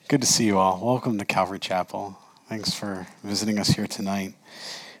Good to see you all. Welcome to Calvary Chapel. Thanks for visiting us here tonight.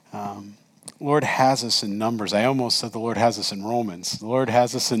 Lord has us in Numbers. I almost said the Lord has us in Romans. The Lord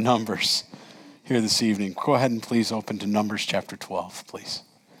has us in Numbers here this evening. Go ahead and please open to Numbers chapter 12, please.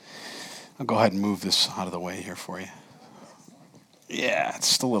 I'll go ahead and move this out of the way here for you. Yeah,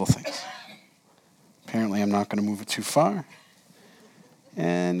 it's the little things. Apparently I'm not going to move it too far.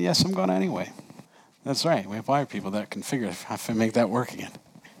 And yes, I'm going to anyway. That's right. We have wire people that can figure out how to make that work again.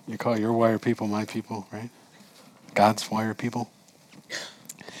 You call your wire people my people, right? God's wire people.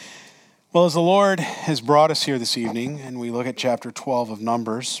 Well, as the Lord has brought us here this evening, and we look at chapter 12 of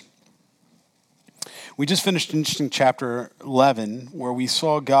Numbers, we just finished interesting chapter 11, where we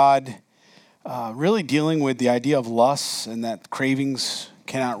saw God really dealing with the idea of lusts and that cravings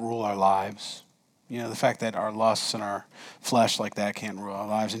cannot rule our lives. You know, the fact that our lusts and our flesh like that can't rule our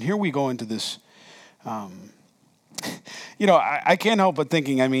lives. And here we go into this, I can't help but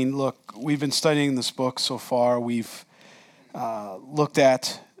thinking, look, we've been studying this book so far. We've looked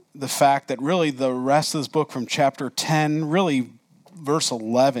at the fact that really the rest of this book from chapter 10, really verse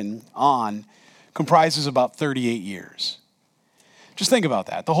 11 on, comprises about 38 years. Just think about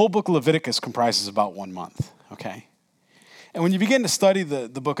that. The whole book of Leviticus comprises about 1 month, okay? And when you begin to study the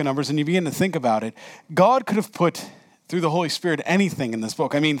book of Numbers and you begin to think about it, God could have put, through the Holy Spirit, anything in this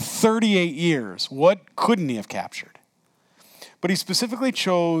book. 38 years. What couldn't he have captured? But he specifically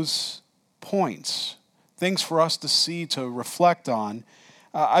chose points, things for us to see, to reflect on,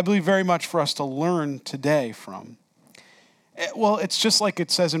 I believe very much for us to learn today from. Well, it's just like it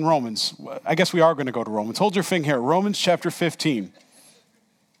says in Romans. I guess we are going to go to Romans. Hold your finger here. Romans chapter 15.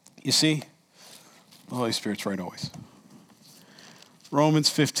 You see? The Holy Spirit's right always. Romans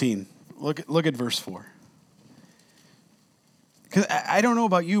 15. Look at verse 4. Because I don't know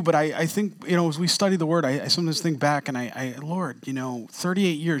about you, but I think, as we study the Word, I sometimes think back and Lord,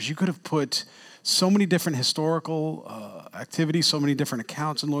 38 years, you could have put so many different historical activities, so many different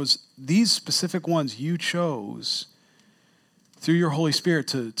accounts. And Lord, these specific ones you chose through your Holy Spirit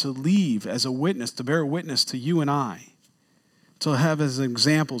to leave as a witness, to bear witness to you and I, to have as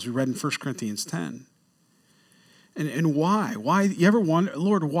examples we read in 1 Corinthians 10. And why? Why? You ever wonder,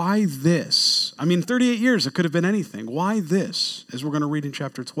 Lord, why this? 38 years, it could have been anything. Why this? As we're going to read in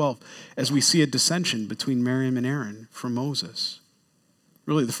chapter 12, as we see a dissension between Miriam and Aaron from Moses.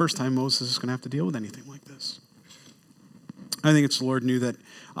 Really, the first time Moses is going to have to deal with anything like this. I think it's the Lord knew that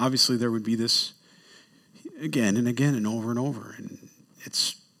obviously there would be this again and again and over and over. And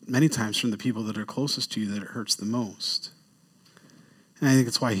it's many times from the people that are closest to you that it hurts the most. And I think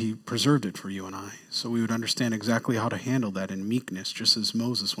that's why he preserved it for you and I, so we would understand exactly how to handle that in meekness, just as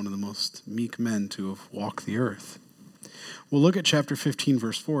Moses, one of the most meek men to have walked the earth. We'll look at chapter 15,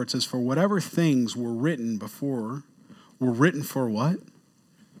 verse 4. It says, "For whatever things were written before were written for what?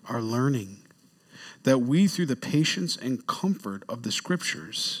 Our learning, that we through the patience and comfort of the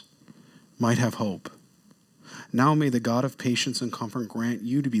Scriptures might have hope. Now may the God of patience and comfort grant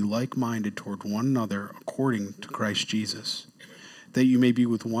you to be like-minded toward one another according to Christ Jesus, that you may be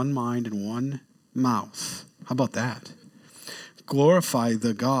with one mind and one mouth." How about that? "Glorify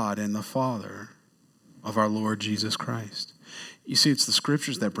the God and the Father of our Lord Jesus Christ." You see, it's the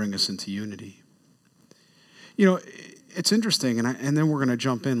Scriptures that bring us into unity. It's interesting, and then we're going to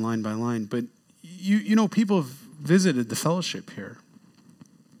jump in line by line, but people have visited the fellowship here.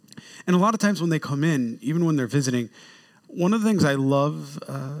 And a lot of times when they come in, even when they're visiting, one of the things I love,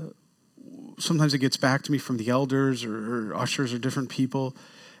 sometimes it gets back to me from the elders or ushers or different people,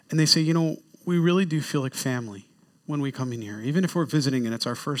 and they say, we really do feel like family when we come in here. Even if we're visiting and it's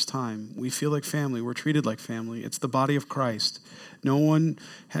our first time, we feel like family. We're treated like family. It's the body of Christ. No one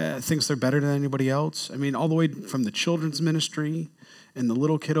thinks they're better than anybody else. All the way from the children's ministry and the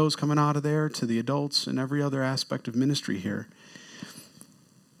little kiddos coming out of there to the adults and every other aspect of ministry here.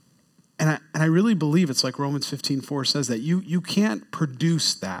 And I really believe it's like Romans 15:4 says that you can't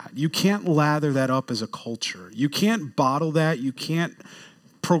produce that. You can't lather that up as a culture. You can't bottle that. You can't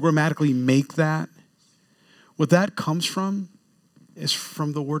programmatically make that. What that comes from is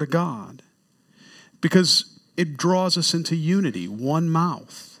from the Word of God. Because it draws us into unity, one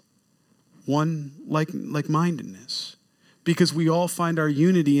mouth, one like-mindedness. Because we all find our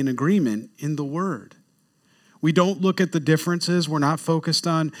unity and agreement in the Word. We don't look at the differences. We're not focused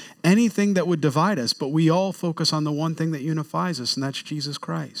on anything that would divide us, but we all focus on the one thing that unifies us, and that's Jesus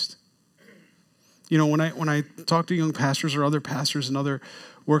Christ. When I talk to young pastors or other pastors and other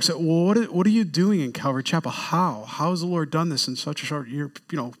works, well, what are you doing in Calvary Chapel? How has the Lord done this in such a short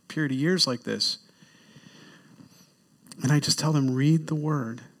period of years like this? And I just tell them, read the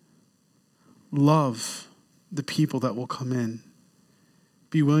Word, love the people that will come in,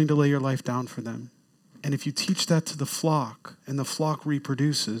 Be willing to lay your life down for them. And if you teach that to the flock and the flock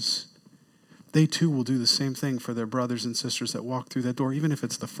reproduces, they too will do the same thing for their brothers and sisters that walk through that door, even if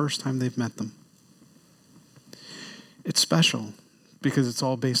it's the first time they've met them. It's special because it's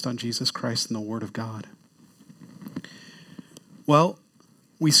all based on Jesus Christ and the Word of God. Well,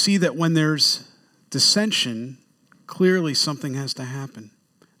 we see that when there's dissension, clearly something has to happen.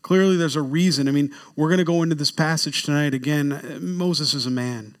 Clearly there's a reason. I mean, we're going to go into this passage tonight again. Moses is a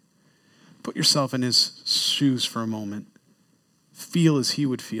man. Put yourself in his shoes for a moment. Feel as he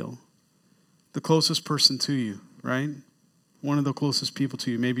would feel. The closest person to you, right? One of the closest people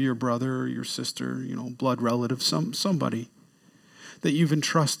to you. Maybe your brother or your sister, blood relative, somebody that you've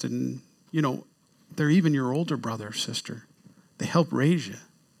entrusted. And, they're even your older brother or sister. They helped raise you.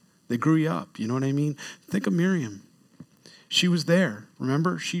 They grew you up. You know what I mean? Think of Miriam. She was there.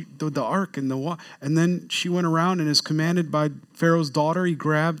 Remember? The ark and and then she went around and is commanded by Pharaoh's daughter. She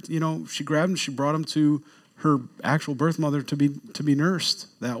grabbed him. She brought him to her actual birth mother to be nursed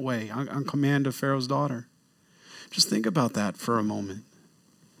that way on command of Pharaoh's daughter. Just think about that for a moment.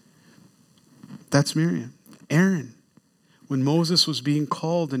 That's Miriam. Aaron, when Moses was being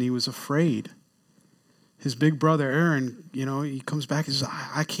called and he was afraid, his big brother Aaron, he comes back and says,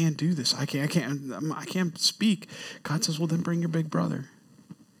 I can't do this. I can't speak. God says, well, then bring your big brother.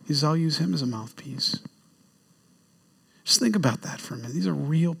 He says, I'll use him as a mouthpiece. Just think about that for a minute. These are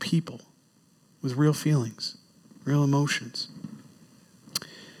real people with real feelings, real emotions.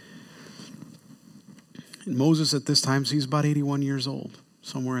 And Moses at this time, he's about 81 years old,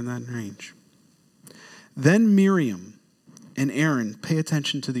 somewhere in that range. Then Miriam and Aaron, pay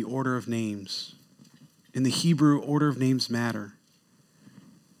attention to the order of names. In the Hebrew, order of names matter.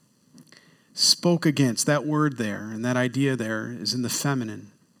 Spoke against, that word there and that idea there is in the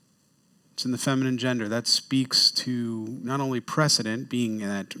feminine. It's in the feminine gender. That speaks to not only precedent, being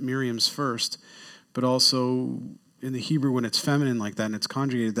that Miriam's first, but also in the Hebrew when it's feminine like that and it's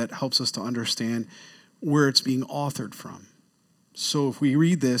conjugated, that helps us to understand where it's being authored from. So if we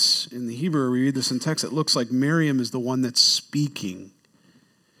read this in the Hebrew, or we read this in text, it looks like Miriam is the one that's speaking.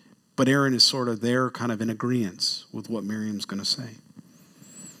 But Aaron is sort of there kind of in agreement with what Miriam's going to say.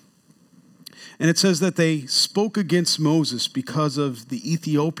 And it says that they spoke against Moses because of the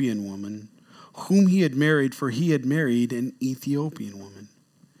Ethiopian woman whom he had married, for he had married an Ethiopian woman.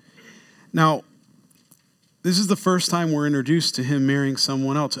 Now, this is the first time we're introduced to him marrying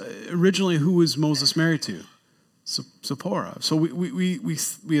someone else. Originally, who was Moses married to? Zipporah. So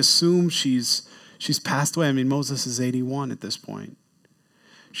we assume she's passed away. I mean, Moses is 81 at this point.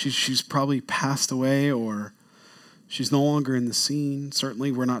 She's probably passed away, or she's no longer in the scene.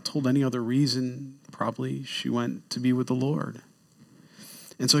 Certainly, we're not told any other reason. Probably she went to be with the Lord.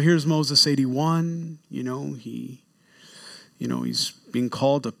 And so here's Moses, 81. He's being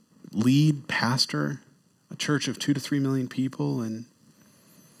called to lead, pastor a church of 2 to 3 million people, and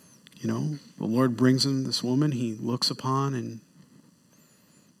the Lord brings him this woman he looks upon, and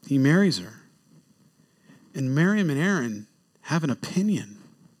he marries her. And Miriam and Aaron have an opinion.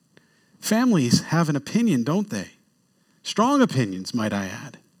 Families have an opinion, don't they? Strong opinions, might I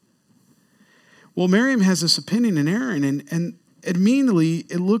add. Well, Miriam has this opinion in Aaron, and immediately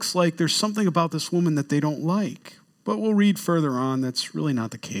it looks like there's something about this woman that they don't like. But we'll read further on, that's really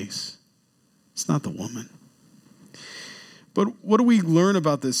not the case. It's not the woman. But what do we learn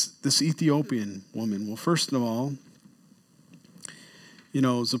about this Ethiopian woman? Well, first of all,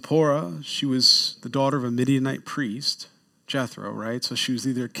 Zipporah, she was the daughter of a Midianite priest, Jethro, right? So she was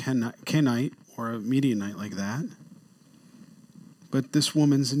either Kenite or a Midianite like that. But this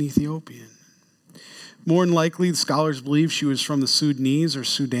woman's an Ethiopian. More than likely, the scholars believe she was from the Sudanese or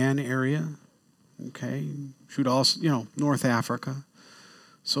Sudan area. Okay. She would also, North Africa.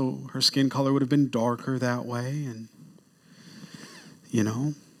 So her skin color would have been darker that way. And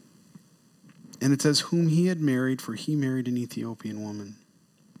it says, whom he had married, for he married an Ethiopian woman.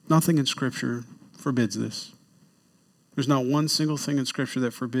 Nothing in Scripture forbids this. There's not one single thing in Scripture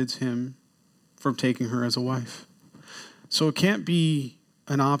that forbids him from taking her as a wife. So it can't be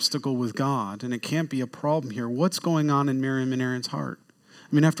an obstacle with God, and it can't be a problem here. What's going on in Miriam and Aaron's heart?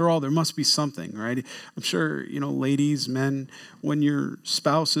 I mean, after all, there must be something, right? I'm sure, ladies, men, when your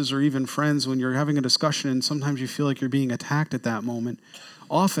spouses or even friends, when you're having a discussion and sometimes you feel like you're being attacked at that moment,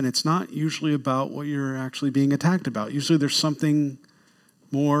 often it's not usually about what you're actually being attacked about. Usually there's something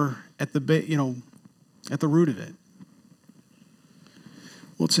more at the root of it.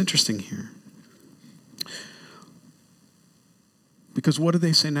 Well, it's interesting here. Because what do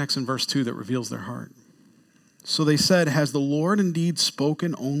they say next in verse 2 that reveals their heart? So they said, has the Lord indeed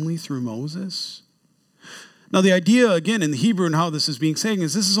spoken only through Moses? Now, the idea, again, in the Hebrew and how this is being said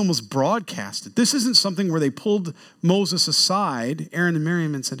is this is almost broadcasted. This isn't something where they pulled Moses aside, Aaron and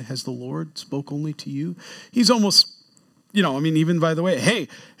Miriam, and said, has the Lord spoke only to you? He's almost, even by the way, hey,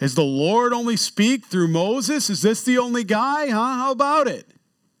 has the Lord only speak through Moses? Is this the only guy? Huh? How about it?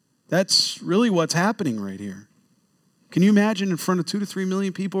 That's really what's happening right here. Can you imagine in front of 2 to 3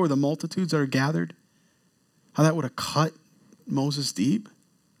 million people or the multitudes that are gathered, how that would have cut Moses deep?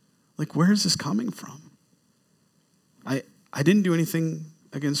 Like, where is this coming from? I didn't do anything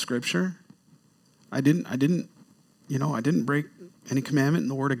against Scripture. I didn't break any commandment in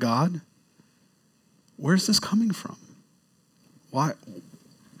the Word of God. Where's this coming from? Why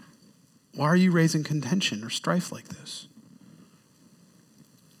are you raising contention or strife like this?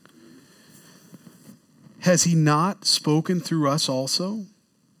 Has he not spoken through us also?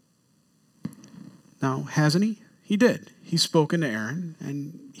 Now, hasn't he? He did. He's spoken to Aaron,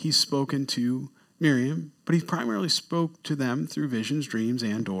 and he's spoken to Miriam, but he primarily spoke to them through visions, dreams,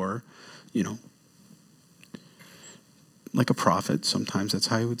 and or, like a prophet. Sometimes that's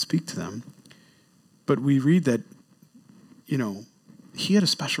how he would speak to them. But we read that, he had a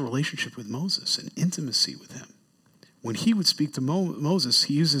special relationship with Moses, an intimacy with him. When he would speak to Moses,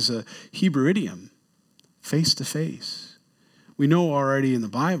 he uses a Hebrew idiom, face to face. We know already in the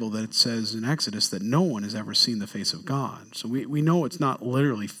Bible that it says in Exodus that no one has ever seen the face of God. So we know it's not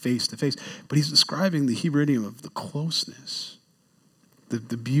literally face to face, but he's describing the Hebrew idiom of the closeness,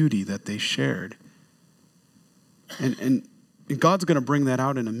 the beauty that they shared. And God's going to bring that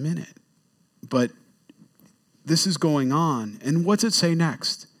out in a minute. But this is going on. And what's it say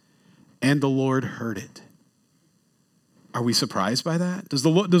next? And the Lord heard it. Are we surprised by that? Does the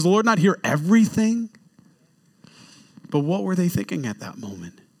Lord not hear everything? But what were they thinking at that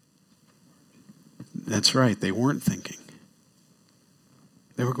moment? That's right, they weren't thinking.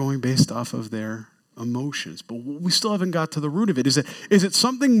 They were going based off of their emotions. But we still haven't got to the root of it. Is it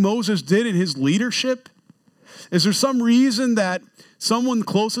something Moses did in his leadership? Is there some reason that someone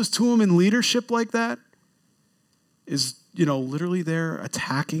closest to him in leadership like that is, literally there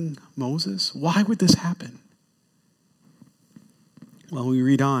attacking Moses? Why would this happen? Well, we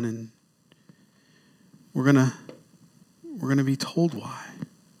read on and we're going to be told why.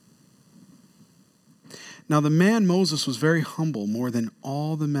 Now the man Moses was very humble, more than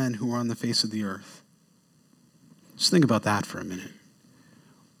all the men who were on the face of the earth. Just think about that for a minute.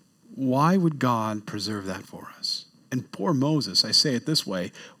 Why would God preserve that for us? And poor Moses, I say it this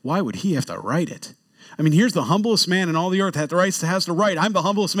way, why would he have to write it? I mean, here's the humblest man in all the earth has to write, I'm the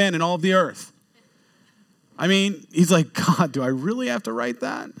humblest man in all of the earth. I mean, he's like, God, do I really have to write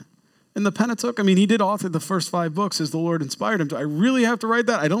that? In the Pentateuch, he did author the first 5 books as the Lord inspired him. Do I really have to write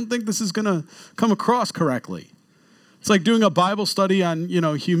that? I don't think this is going to come across correctly. It's like doing a Bible study on,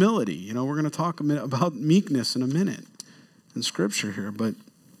 humility. We're going to talk about meekness in a minute in Scripture here.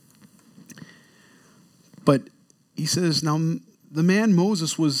 But he says, now the man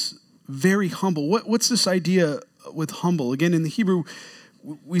Moses was very humble. What's this idea with humble? Again, in the Hebrew,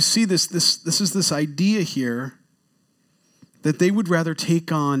 we see this is this idea here that they would rather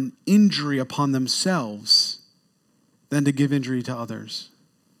take on injury upon themselves than to give injury to others.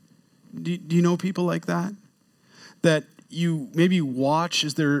 Do you know people like that? That you maybe watch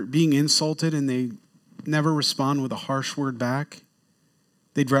as they're being insulted and they never respond with a harsh word back?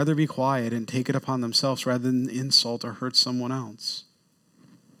 They'd rather be quiet and take it upon themselves rather than insult or hurt someone else.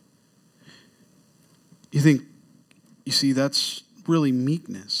 You see, that's really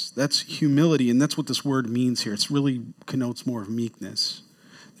meekness. That's humility, and that's what this word means here. It really connotes more of meekness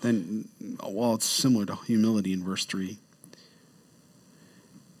than, it's similar to humility in verse 3.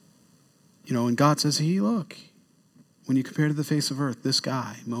 And God says, hey, look, when you compare to the face of earth, this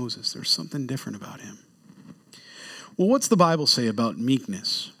guy, Moses, there's something different about him. Well, what's the Bible say about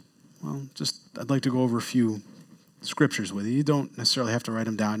meekness? Well, I'd like to go over a few scriptures with you. You don't necessarily have to write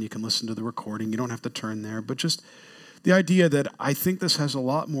them down. You can listen to the recording. You don't have to turn there, but just the idea that I think this has a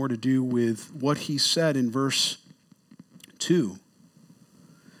lot more to do with what he said in verse 2.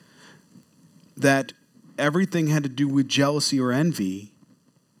 That everything had to do with jealousy or envy,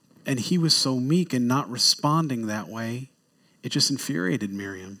 and he was so meek and not responding that way, it just infuriated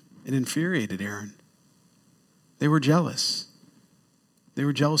Miriam. It infuriated Aaron. They were jealous. They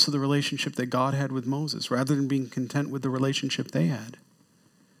were jealous of the relationship that God had with Moses rather than being content with the relationship they had.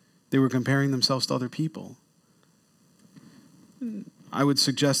 They were comparing themselves to other people. I would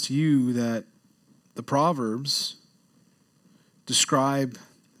suggest to you that the Proverbs describe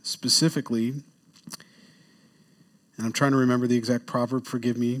specifically, and I'm trying to remember the exact proverb,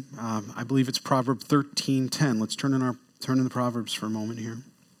 forgive me. I believe it's Proverb 13:10. Let's turn in the Proverbs for a moment here.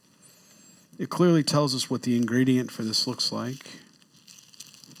 It clearly tells us what the ingredient for this looks like.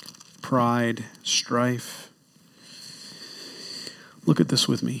 Pride, strife. Look at this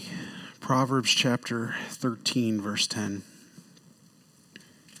with me. Proverbs chapter 13, verse 10.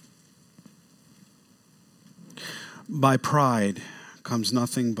 By pride comes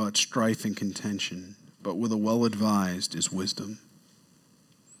nothing but strife and contention, but with a well-advised is wisdom.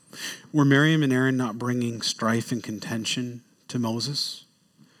 Were Miriam and Aaron not bringing strife and contention to Moses?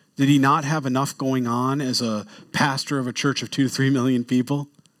 Did he not have enough going on as a pastor of a church of 2 to 3 million people?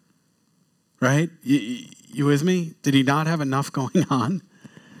 Right? You with me? Did he not have enough going on?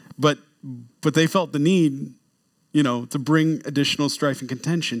 But they felt the need, to bring additional strife and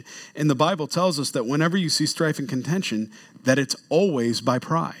contention. And the Bible tells us that whenever you see strife and contention, that it's always by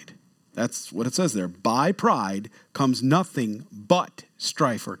pride. That's what it says there. By pride comes nothing but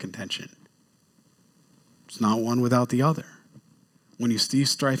strife or contention. It's not one without the other. When you see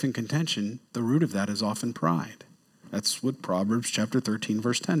strife and contention, the root of that is often pride. That's what Proverbs chapter 13,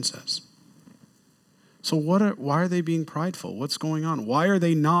 verse 10 says. So why are they being prideful? What's going on? Why are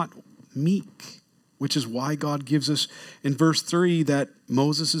they not meek? Which is why God gives us in verse 3 that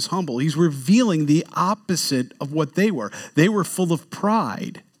Moses is humble. He's revealing the opposite of what they were. They were full of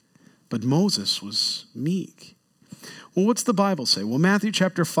pride, but Moses was meek. Well, what's the Bible say? Well, Matthew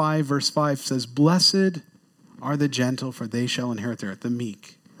chapter 5, verse 5 says, "Blessed are the gentle, for they shall inherit the earth." The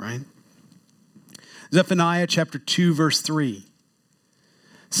meek, right? Zephaniah chapter 2, verse 3.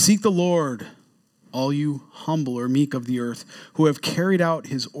 "Seek the Lord, all you humble or meek of the earth, who have carried out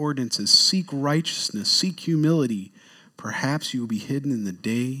his ordinances. Seek righteousness, seek humility. Perhaps you will be hidden in the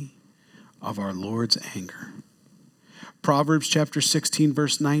day of our Lord's anger." Proverbs chapter 16,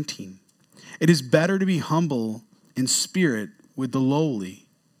 verse 19. "It is better to be humble in spirit with the lowly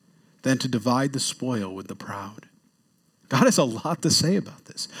than to divide the spoil with the proud." God has a lot to say about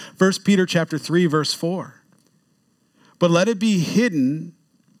this. 1 Peter chapter 3, verse 4. "But let it be hidden,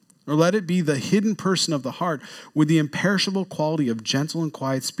 or let it be the hidden person of the heart with the imperishable quality of gentle and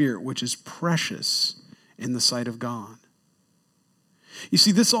quiet spirit, which is precious in the sight of God." You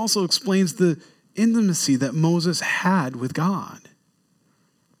see, this also explains the intimacy that Moses had with God,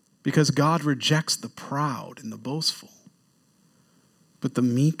 because God rejects the proud and the boastful, but the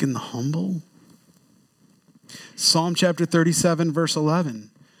meek and the humble. Psalm chapter 37, verse 11.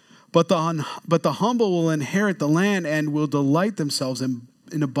 But the humble will inherit the land and will delight themselves in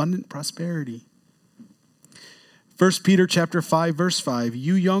abundant prosperity." 1 Peter chapter 5, verse 5.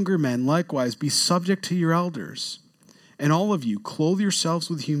 "You younger men, likewise, be subject to your elders. And all of you, clothe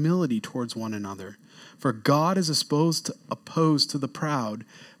yourselves with humility towards one another. For God is opposed to the proud,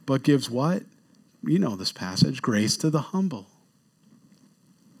 but gives" what? You know this passage. "Grace to the humble."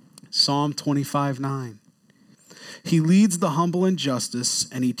 Psalm 25, 9. "He leads the humble in justice,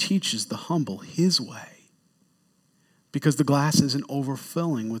 and he teaches the humble his way." Because the glass isn't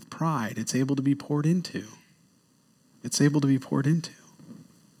overfilling with pride. It's able to be poured into. It's able to be poured into.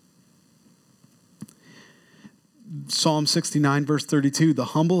 Psalm 69, verse 32. "The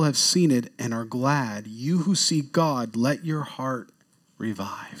humble have seen it and are glad. You who seek God, let your heart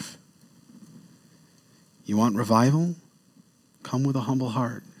revive." You want revival? Come with a humble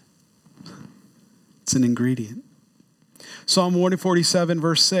heart. It's an ingredient. Psalm 147,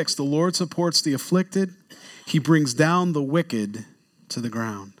 verse 6. "The Lord supports the afflicted. He brings down the wicked to the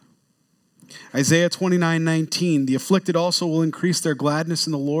ground." Isaiah 29, 19. "The afflicted also will increase their gladness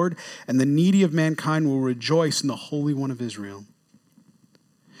in the Lord, and the needy of mankind will rejoice in the Holy One of Israel."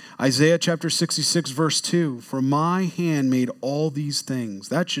 Isaiah chapter 66, verse 2. "For my hand made all these things."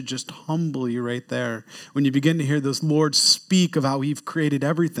 That should just humble you right there. When you begin to hear this Lord speak of how he's created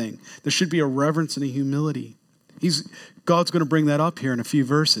everything, there should be a reverence and a humility. God's going to bring that up here in a few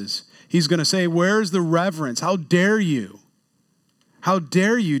verses. He's going to say, where's the reverence? How dare you? How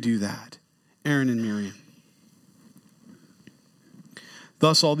dare you do that, Aaron and Miriam?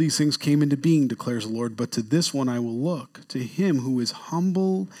 "Thus all these things came into being, declares the Lord, but to this one I will look, to him who is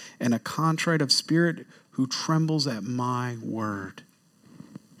humble and a contrite of spirit, who trembles at my word."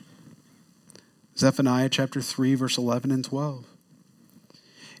 Zephaniah chapter 3, verse 11 and 12.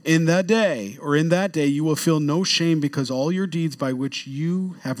 In that day you will feel no shame because all your deeds by which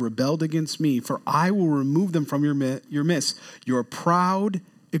you have rebelled against me, for I will remove them from your midst, your proud,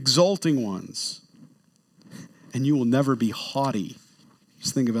 exulting ones, and you will never be haughty.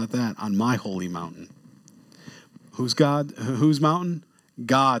 Just think about that, on my holy mountain. Whose mountain?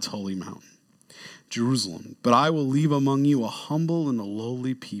 God's holy mountain, Jerusalem. "But I will leave among you a humble and a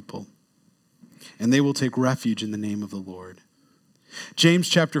lowly people, and they will take refuge in the name of the Lord." James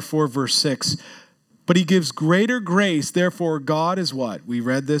chapter 4, verse 6. But he gives greater grace. Therefore, God is what? We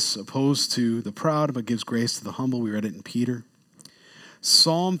read this, opposed to the proud, but gives grace to the humble. We read it in Peter.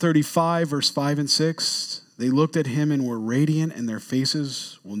 Psalm 35, verse 5 and 6. They looked at him and were radiant, and their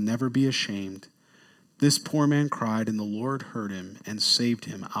faces will never be ashamed. This poor man cried, and the Lord heard him and saved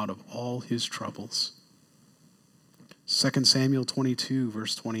him out of all his troubles. 2 Samuel 22,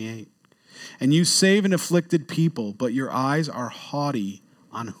 verse 28. And you save an afflicted people, but your eyes are haughty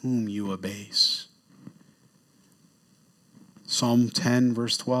on whom you abase. Psalm 10,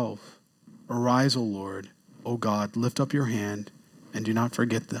 verse 12. Arise, O Lord, O God, lift up your hand, and do not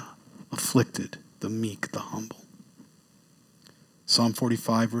forget the afflicted, the meek, the humble. Psalm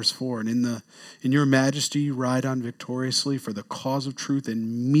 45, verse 4. And in your majesty you ride on victoriously for the cause of truth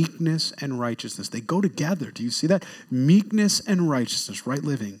and meekness and righteousness. They go together. Do you see that? Meekness and righteousness, right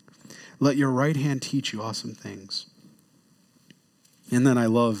living. Let your right hand teach you awesome things. And then I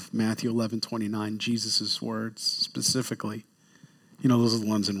love Matthew 11:29, Jesus' words specifically. You know, those are the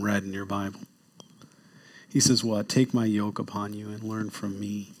ones in red in your Bible. He says what? Take my yoke upon you and learn from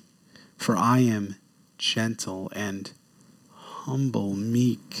me. For I am gentle and humble,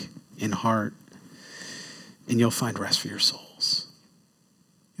 meek in heart, and you'll find rest for your souls.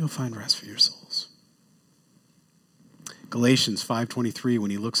 You'll find rest for your souls. Galatians 5:23, when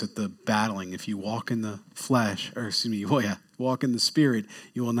he looks at the battling, if you walk in the flesh, walk in the spirit,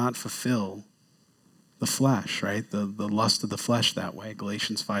 you will not fulfill the flesh, right? The lust of the flesh that way.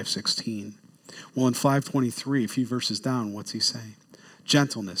 Galatians 5:16. Well, in 5:23, a few verses down, what's he say?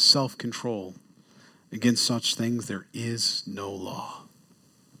 Gentleness, self-control. Against such things there is no law.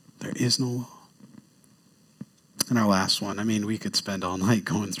 There is no law. And our last one, I mean, we could spend all night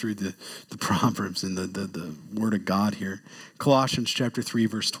going through the Proverbs and the Word of God here. Colossians chapter 3,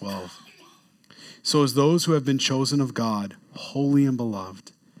 verse 12. So as those who have been chosen of God, holy and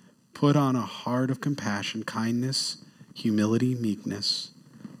beloved, put on a heart of compassion, kindness, humility, meekness,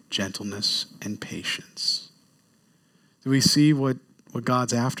 gentleness, and patience. Do we see what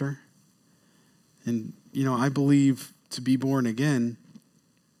God's after? And, you know, I believe to be born again,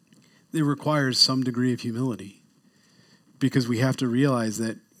 it requires some degree of humility, because we have to realize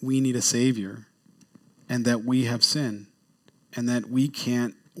that we need a Savior and that we have sin and that we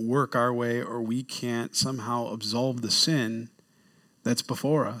can't work our way or we can't somehow absolve the sin that's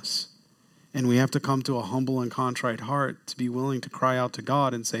before us. And we have to come to a humble and contrite heart to be willing to cry out to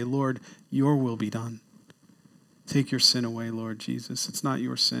God and say, Lord, your will be done. Take your sin away, Lord Jesus. It's not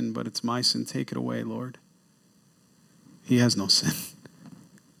your sin, but it's my sin. Take it away, Lord. He has no sin.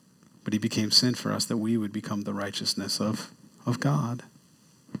 But he became sin for us that we would become the righteousness of God.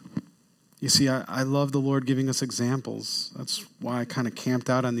 You see, I love the Lord giving us examples. That's why I kind of camped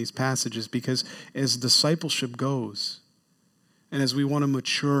out on these passages, because as discipleship goes, and as we want to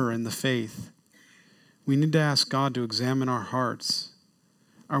mature in the faith, we need to ask God to examine our hearts.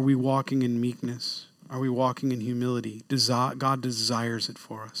 Are we walking in meekness? Are we walking in humility? God desires it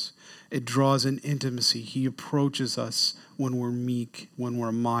for us. It draws an intimacy. He approaches us when we're meek, when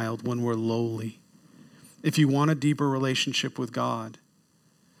we're mild, when we're lowly. If you want a deeper relationship with God,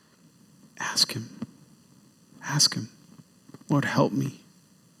 ask him. Ask him. Lord, help me.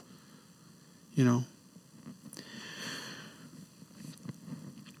 You know.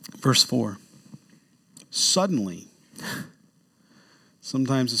 Verse 4. Suddenly.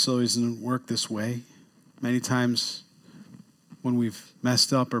 Sometimes this always doesn't work this way. Many times when we've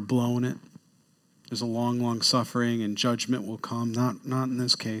messed up or blown it, there's a long suffering and judgment will come. Not in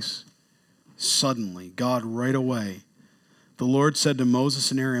this case. Suddenly, God right away. The Lord said to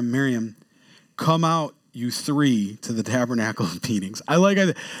Moses and Aaron and Miriam, come out, you three, to the tabernacle of meetings. I like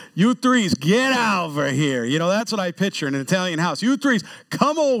it. You threes, get over here. You know, that's what I picture in an Italian house. You threes,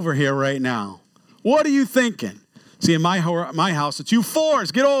 come over here right now. What are you thinking? See, in my house, it's you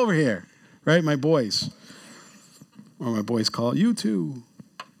fours, get over here. Right, my boys. Or my boys call it, you too.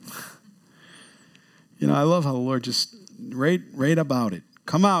 You know, I love how the Lord just, right about it.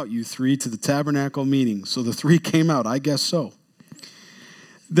 Come out, you three, to the tabernacle meeting. So the three came out, I guess so.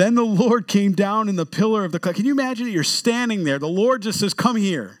 Then the Lord came down in the pillar of the cloud. Can you imagine it? You're standing there. The Lord just says, come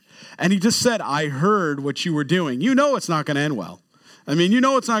here. And he just said, I heard what you were doing. You know it's not going to end well. I mean, you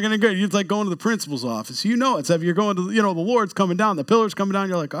know it's not going to go. It's like going to the principal's office. You know it's if you're going to, the Lord's coming down, the pillar's coming down.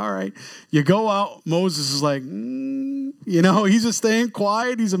 You're like, all right. You go out. Moses is like, he's just staying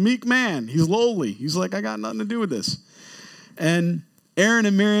quiet. He's a meek man. He's lowly. He's like, I got nothing to do with this. And Aaron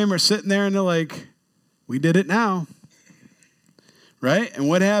and Miriam are sitting there and they're like, we did it now. Right? And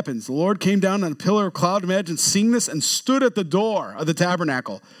what happens? The Lord came down on a pillar of cloud, imagine seeing this, and stood at the door of the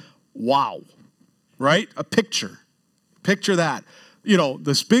tabernacle. Wow. Right? A picture. Picture that.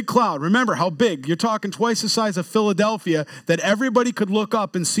 this big cloud. Remember how big? You're talking twice the size of Philadelphia, that everybody could look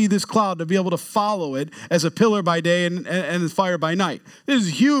up and see this cloud to be able to follow it as a pillar by day and fire by night. This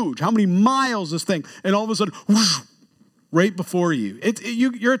is huge. How many miles this thing? And all of a sudden, whoosh, right before you.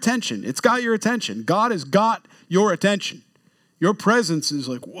 Your attention. It's got your attention. God has got your attention. Your presence is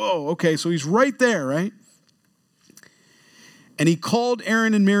like, whoa, okay, so he's right there, right? And he called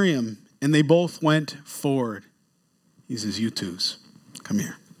Aaron and Miriam, and they both went forward. He says, you twos, come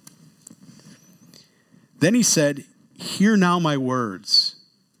here. Then he said, hear now my words.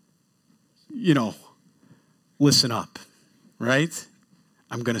 Listen up, right?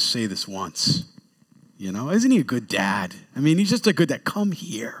 I'm going to say this once. Isn't he a good dad? I mean, he's just a good dad. Come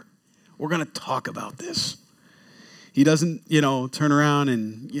here. We're going to talk about this. He doesn't, turn around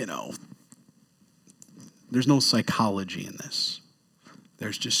and, there's no psychology in this.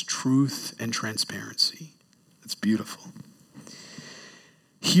 There's just truth and transparency. It's beautiful.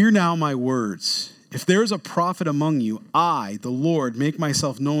 Hear now my words. If there is a prophet among you, I, the Lord, make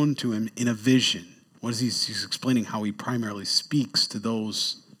myself known to him in a vision. What is he? He's explaining how he primarily speaks to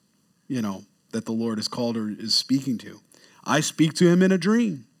those, that the Lord has called or is speaking to. I speak to him in a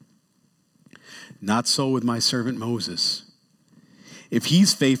dream. Not so with my servant Moses. If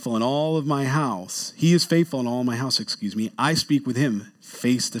he's faithful in all of my house, he is faithful in all my house, I speak with him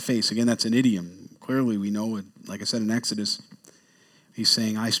face to face. Again, that's an idiom. Clearly we know it. Like I said in Exodus, he's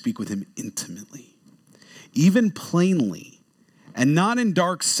saying, I speak with him intimately, even plainly, and not in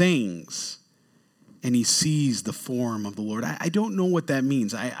dark sayings. And he sees the form of the Lord. I don't know what that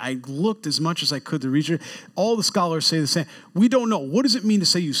means. I looked as much as I could to reach it. All the scholars say the same. We don't know. What does it mean to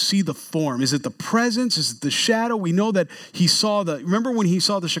say you see the form? Is it the presence? Is it the shadow? We know that he saw remember when he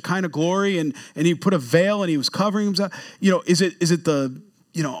saw the Shekinah glory and he put a veil and he was covering himself? Is it the,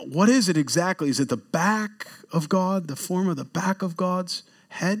 what is it exactly? Is it the back of God, the form of the back of God's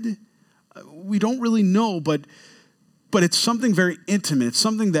head? We don't really know, but it's something very intimate. It's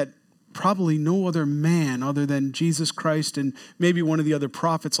something that probably no other man other than Jesus Christ and maybe one of the other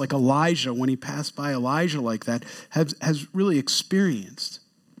prophets like Elijah, when he passed by Elijah like that, has really experienced.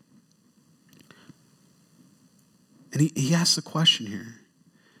 And he asks the question here,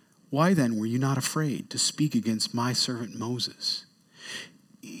 why then were you not afraid to speak against my servant Moses?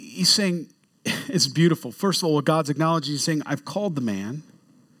 He's saying, it's beautiful. First of all, what God's acknowledging, he's saying, I've called the man.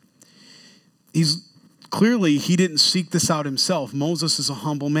 Clearly, he didn't seek this out himself. Moses is a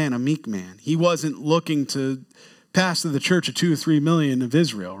humble man, a meek man. He wasn't looking to pass to the church of 2 or 3 million of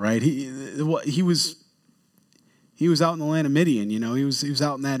Israel, right? He was out in the land of Midian, he was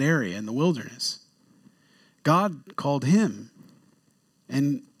out in that area in the wilderness. God called him,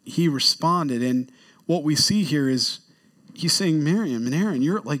 and he responded. And what we see here is he's saying, Miriam and Aaron,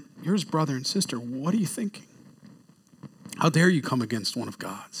 you're his brother and sister. What are you thinking? How dare you come against one of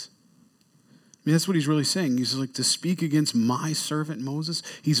God's? I mean, that's what he's really saying. He's like, to speak against my servant Moses?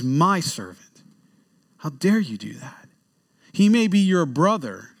 He's my servant. How dare you do that? He may be your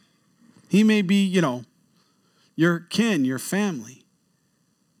brother. He may be, your kin, your family.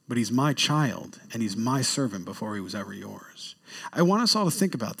 But he's my child, and he's my servant before he was ever yours. I want us all to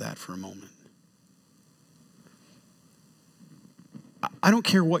think about that for a moment. I don't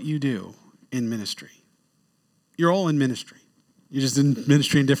care what you do in ministry. You're all in ministry. You're just in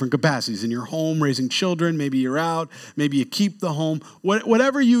ministry in different capacities. In your home, raising children, maybe you're out, maybe you keep the home.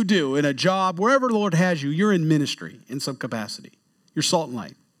 Whatever you do in a job, wherever the Lord has you, you're in ministry in some capacity. You're salt and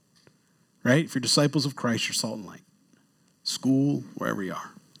light, right? If you're disciples of Christ, you're salt and light. School, wherever you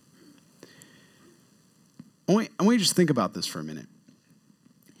are. I want you to just think about this for a minute.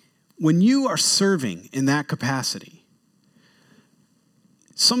 When you are serving in that capacity,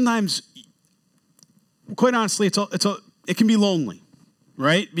 sometimes, quite honestly, it can be lonely,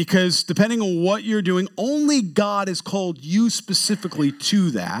 right? Because depending on what you're doing, only God has called you specifically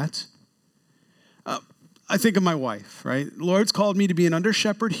to that. I think of my wife, right? The Lord's called me to be an under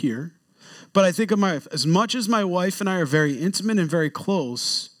shepherd here, but I think of my wife. As much as my wife and I are very intimate and very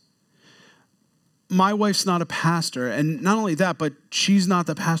close, my wife's not a pastor, and not only that, but she's not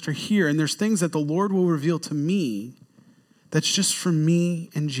the pastor here, and there's things that the Lord will reveal to me that's just for me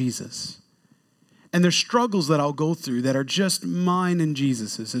and Jesus. And there's struggles that I'll go through that are just mine and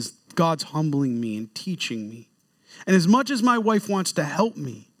Jesus's as God's humbling me and teaching me. And as much as my wife wants to help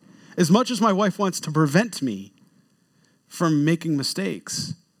me, as much as my wife wants to prevent me from making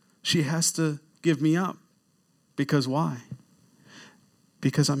mistakes, she has to give me up. Because why?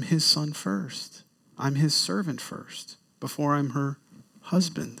 Because I'm his son first. I'm his servant first before I'm her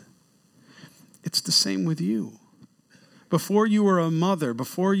husband. It's the same with you. before you were a mother,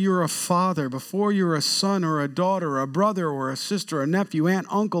 before you were a father, before you were a son or a daughter, or a brother or a sister, a nephew, aunt,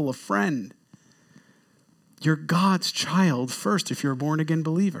 uncle, a friend. You're God's child first if you're a born-again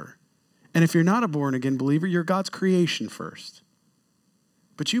believer. And if you're not a born-again believer, you're God's creation first.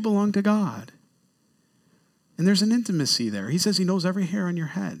 But you belong to God. And there's an intimacy there. He says he knows every hair on your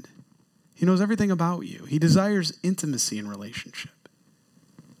head. He knows everything about you. He desires intimacy in relationship.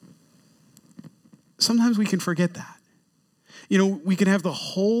 Sometimes we can forget that. We can have the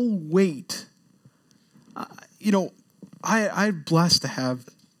whole weight. I'm blessed to have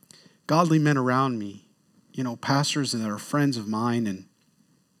godly men around me, pastors that are friends of mine and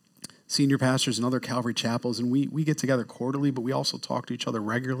senior pastors in other Calvary chapels, and we get together quarterly, but we also talk to each other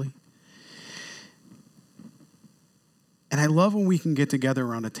regularly. And I love when we can get together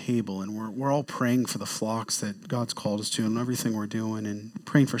around a table and we're all praying for the flocks that God's called us to and everything we're doing, and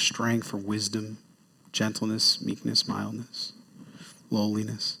praying for strength, for wisdom, gentleness, meekness, mildness,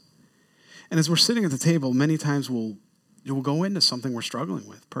 lowliness. And as we're sitting at the table, many times we'll go into something we're struggling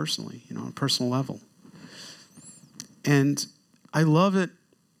with personally, on a personal level. And I love it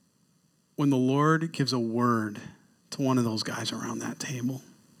when the Lord gives a word to one of those guys around that table.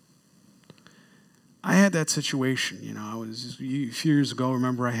 I had that situation, a few years ago,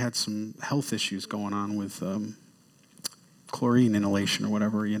 remember I had some health issues going on with chlorine inhalation or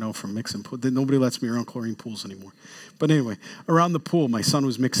whatever, from mixing pool. Nobody lets me around chlorine pools anymore. But anyway, around the pool, my son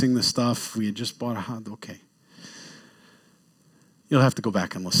was mixing the stuff. We had just bought okay. You'll have to go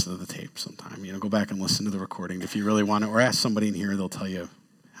back and listen to the tape sometime. Go back and listen to the recording if you really want to, or ask somebody in here, they'll tell you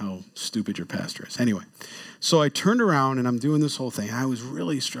how stupid your pastor is. Anyway, so I turned around and I'm doing this whole thing. I was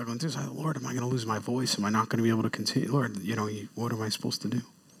really struggling. I thought, Lord, am I going to lose my voice? Am I not going to be able to continue? Lord, what am I supposed to do?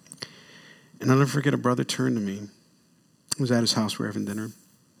 And I'll never forget, a brother turned to me. He was at his house, we were having dinner.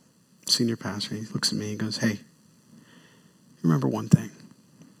 Senior pastor, he looks at me, he goes, hey, remember one thing.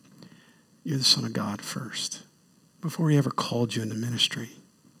 You're the Son of God first. Before he ever called you into ministry,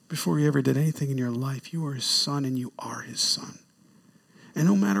 before he ever did anything in your life, you were his son and you are his son. And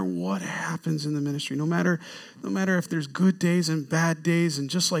no matter what happens in the ministry, no matter if there's good days and bad days, and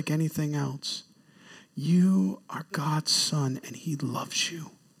just like anything else, you are God's son and he loves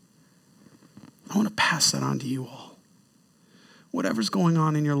you. I want to pass that on to you all. Whatever's going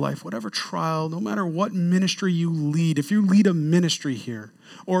on in your life, whatever trial, no matter what ministry you lead, if you lead a ministry here,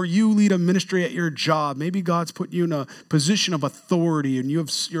 or you lead a ministry at your job, maybe God's put you in a position of authority and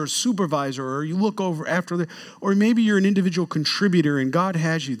you're a supervisor, or you look over after, or maybe you're an individual contributor and God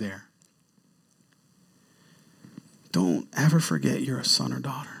has you there. Don't ever forget you're a son or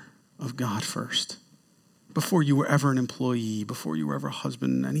daughter of God first, before you were ever an employee, before you were ever a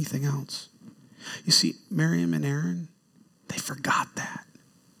husband, anything else. You see, Miriam and Aaron, they forgot that.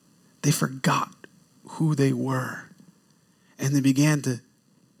 They forgot who they were. And they began to,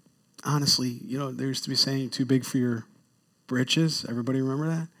 honestly, there used to be saying, too big for your britches. Everybody remember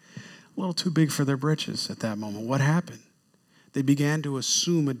that? A little too big for their britches at that moment. What happened? They began to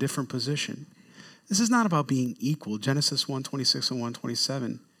assume a different position. This is not about being equal. Genesis 1:26 and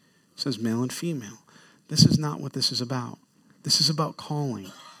 1:27 says male and female. This is not what this is about. This is about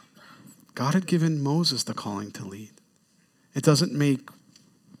calling. God had given Moses the calling to lead. It doesn't make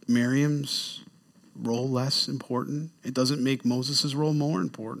Miriam's role less important. It doesn't make Moses' role more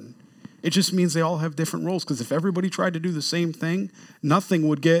important. It just means they all have different roles, because if everybody tried to do the same thing, nothing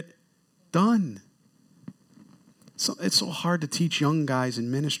would get done. So it's so hard to teach young guys in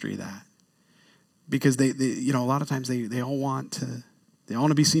ministry that, because they a lot of times they all want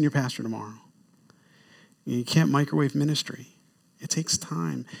to be senior pastor tomorrow. You can't microwave ministry. It takes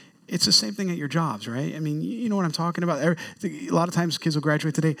time. It's the same thing at your jobs, right? I mean, you know what I'm talking about. A lot of times kids will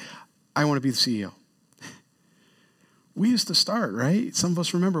graduate today, I want to be the CEO. We used to start, right? Some of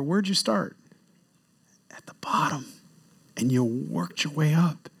us remember, where'd you start? At the bottom. And you worked your way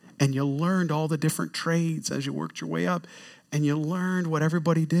up. And you learned all the different trades as you worked your way up. And you learned what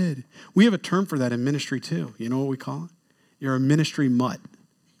everybody did. We have a term for that in ministry too. You know what we call it? You're a ministry mutt.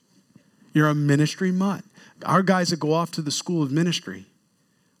 You're a ministry mutt. Our guys that go off to the school of ministry,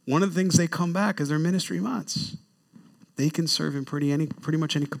 one of the things they come back is they're ministry mutts. They can serve in pretty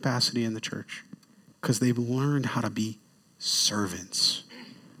much any capacity in the church, because they've learned how to be servants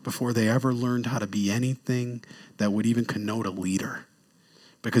before they ever learned how to be anything that would even connote a leader.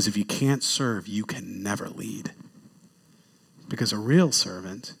 Because if you can't serve, you can never lead. Because a real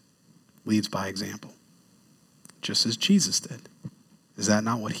servant leads by example, just as Jesus did. Is that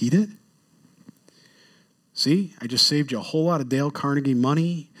not what he did? See, I just saved you a whole lot of Dale Carnegie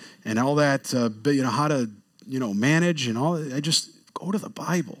money and all that, how to, manage and all that. I just go to the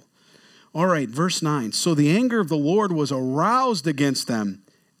Bible. All right, verse 9. So the anger of the Lord was aroused against them,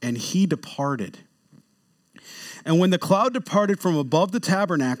 and he departed. And when the cloud departed from above the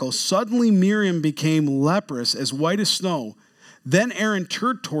tabernacle, suddenly Miriam became leprous, as white as snow. Then Aaron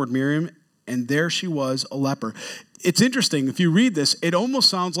turned toward Miriam, and there she was, a leper. It's interesting, if you read this, it almost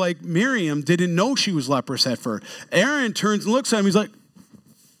sounds like Miriam didn't know she was leprous at first. Aaron turns and looks at him, he's like,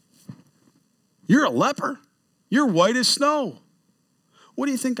 "You're a leper? You're white as snow." What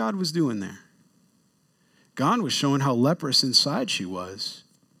do you think God was doing there? God was showing how leprous inside she was,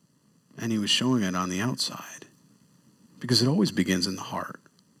 and he was showing it on the outside. Because it always begins in the heart.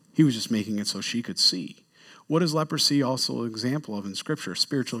 He was just making it so she could see. What is leprosy also an example of in Scripture? A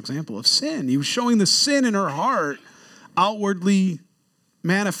spiritual example of sin. He was showing the sin in her heart outwardly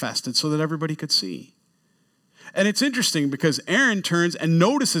manifested so that everybody could see. And it's interesting because Aaron turns and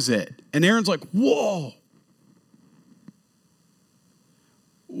notices it. And Aaron's like, "Whoa."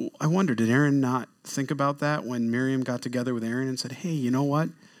 I wonder, did Aaron not think about that when Miriam got together with Aaron and said, "Hey, you know what?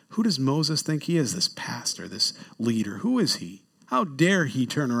 Who does Moses think he is, this pastor, this leader? Who is he? How dare he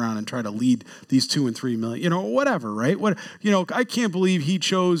turn around and try to lead these 2 and 3 million, whatever, right? I can't believe he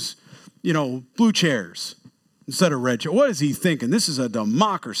chose, blue chairs instead of red chairs. What is he thinking? This is a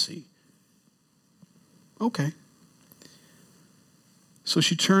democracy." Okay. So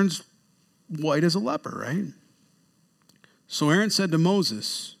she turns white as a leper, right? So Aaron said to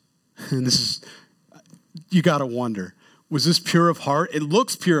Moses, and this is, you got to wonder, was this pure of heart? It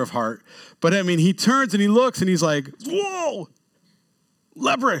looks pure of heart. But he turns and he looks and he's like, "Whoa,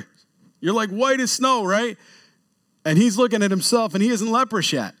 leper. You're like white as snow," right? And he's looking at himself and he isn't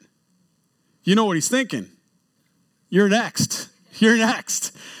leprous yet. You know what he's thinking? You're next. You're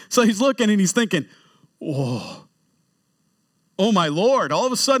next. So he's looking and he's thinking, "Whoa. Oh my Lord." All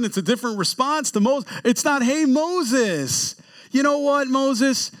of a sudden it's a different response to Moses. It's not, "Hey, Moses, you know what,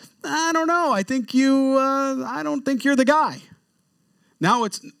 Moses? I don't know. I don't think you're the guy." Now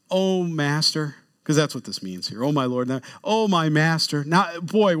it's, "Oh, master," because that's what this means here. "Oh, my Lord. Oh, my master." Now,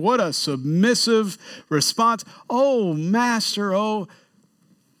 boy, what a submissive response. "Oh, master, oh,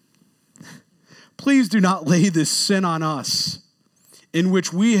 please do not lay this sin on us in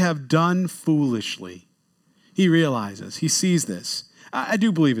which we have done foolishly." He realizes, he sees this. I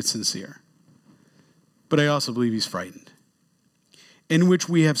do believe it's sincere, but I also believe he's frightened. "In which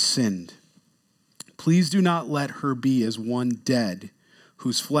we have sinned. Please do not let her be as one dead,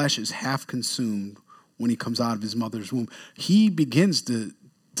 whose flesh is half consumed when he comes out of his mother's womb." He begins to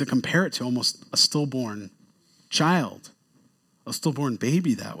compare it to almost a stillborn child, a stillborn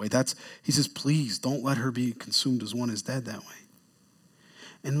baby that way. He says, "Please don't let her be consumed as one is dead that way."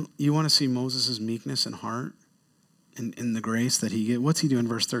 And you want to see Moses' meekness and heart and the grace that he gets. What's he do in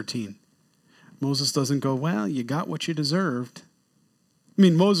verse 13? Moses doesn't go, "Well, you got what you deserved."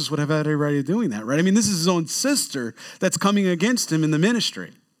 Moses would have had every right of doing that, right? This is his own sister that's coming against him in the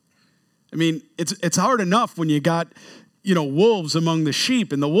ministry. It's hard enough when you got, wolves among the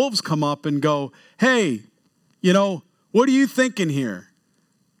sheep, and the wolves come up and go, "Hey, what are you thinking here?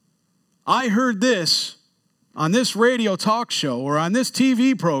 I heard this on this radio talk show or on this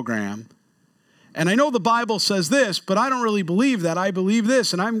TV program, and I know the Bible says this, but I don't really believe that. I believe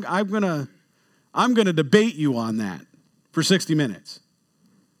this, and I'm gonna debate you on that for 60 minutes.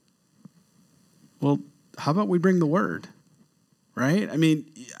 Well, how about we bring the word, right?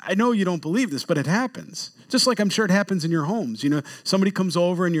 I know you don't believe this, but it happens. Just like I'm sure it happens in your homes. Somebody comes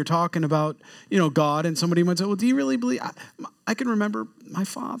over and you're talking about, God, and somebody might say, "Well, do you really believe?" I can remember my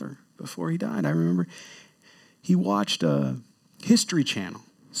father before he died. I remember he watched a History Channel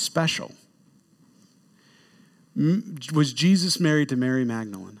special. Was Jesus married to Mary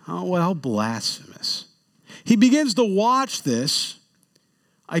Magdalene? How blasphemous. He begins to watch this.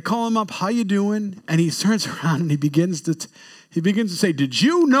 I call him up, "How you doing?" And he turns around and he begins to say, "Did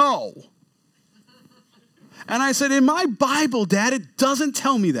you know?" And I said, "In my Bible, Dad, it doesn't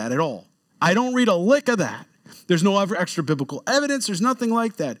tell me that at all. I don't read a lick of that. There's no extra biblical evidence. There's nothing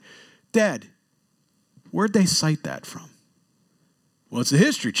like that." "Dad, where'd they cite that from?" "Well, it's a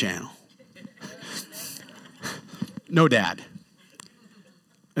History Channel." "No, Dad.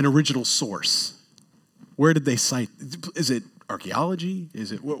 An original source. Where did they cite? Is it archaeology?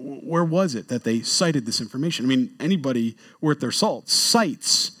 Is it where was it that they cited this information?" Anybody worth their salt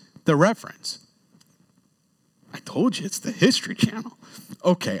cites the reference. "I told you, it's the History Channel."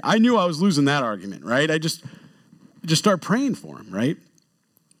 Okay, I knew I was losing that argument, right? I just start praying for him, right?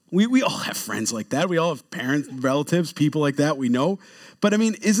 We all have friends like that. We all have parents, relatives, people like that we know. But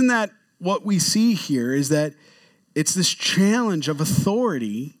isn't that what we see here, is that it's this challenge of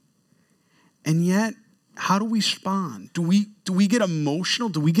authority, and yet How do we respond? Do we get emotional?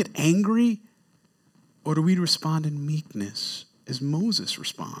 Do we get angry? Or do we respond in meekness as Moses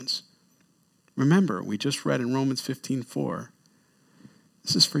responds? Remember, we just read in Romans 15:4.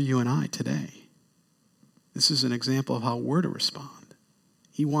 This is for you and I today. This is an example of how we're to respond.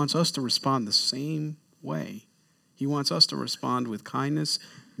 He wants us to respond the same way. He wants us to respond with kindness,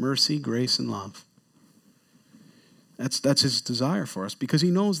 mercy, grace, and love. That's his desire for us, because he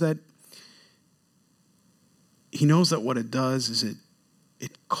knows that what it does is it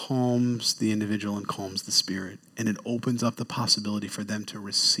calms the individual and calms the spirit, and it opens up the possibility for them to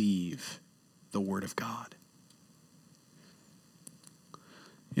receive the word of God.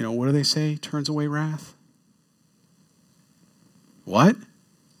 You know, what do they say? Turns away wrath? What?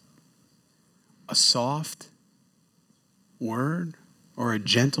 A soft word or a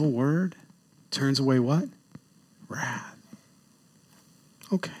gentle word turns away what? Wrath.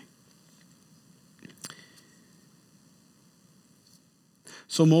 Okay.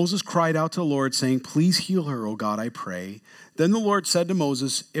 So Moses cried out to the Lord, saying, "Please heal her, O God, I pray." Then the Lord said to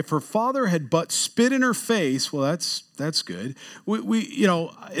Moses, "If her father had but spit in her face," well, that's good.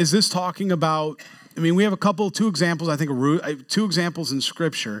 Is this talking about? I mean, we have two examples. I think two examples in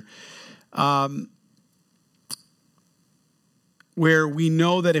Scripture where we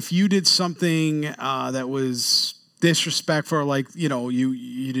know that if you did something that was disrespectful, like you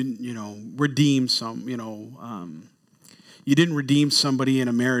didn't redeem you didn't redeem somebody in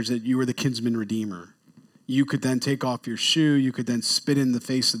a marriage, that you were the kinsman redeemer. You could then take off your shoe. You could then spit in the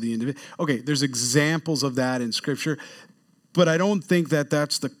face of the individual. Okay, there's examples of that in Scripture, but I don't think that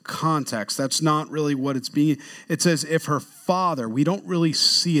that's the context. That's not really what it's being. It says, if her father, we don't really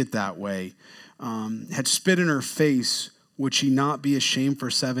see it that way, had spit in her face, would she not be ashamed for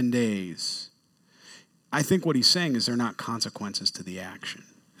 7 days? I think what he's saying is there are not consequences to the action,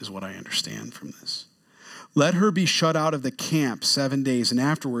 is what I understand from this. Let her be shut out of the camp 7 days, and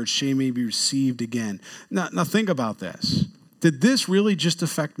afterwards she may be received again. Now think about this. Did this really just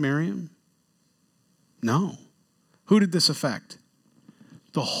affect Miriam? No. Who did this affect?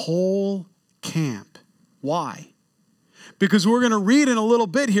 The whole camp. Why? Because we're going to read in a little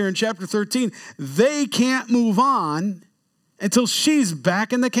bit here in chapter 13, they can't move on until she's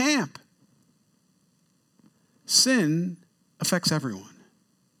back in the camp. Sin affects everyone.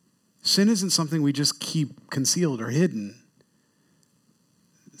 Sin isn't something we just keep concealed or hidden.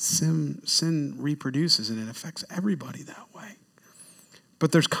 Sin reproduces, and it affects everybody that way.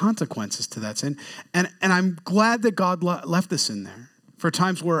 But there's consequences to that sin. And I'm glad that God left this in there for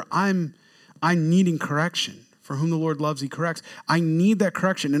times where I'm needing correction. For whom the Lord loves, he corrects. I need that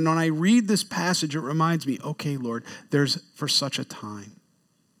correction. And when I read this passage, it reminds me, okay, Lord, there's for such a time.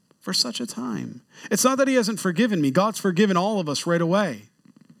 For such a time. It's not that he hasn't forgiven me. God's forgiven all of us right away.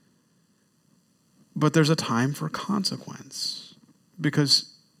 But there's a time for consequence,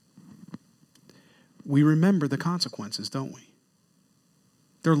 because we remember the consequences, don't we?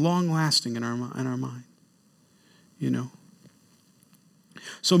 They're long-lasting in our mind,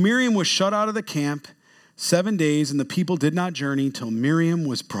 So Miriam was shut out of the camp 7 days, and the people did not journey till Miriam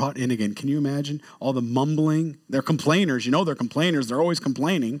was brought in again. Can you imagine all the mumbling? They're complainers. They're complainers. They're always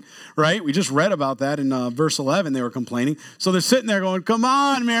complaining, right? We just read about that in verse 11. They were complaining. So they're sitting there going, "Come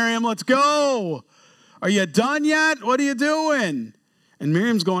on, Miriam, let's go. Are you done yet? What are you doing?" And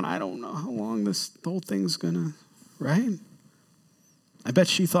Miriam's going, "I don't know how long this whole thing's going to," right? I bet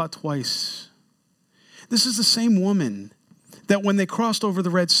she thought twice. This is the same woman that when they crossed over the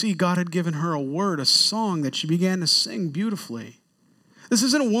Red Sea, God had given her a word, a song that she began to sing beautifully. This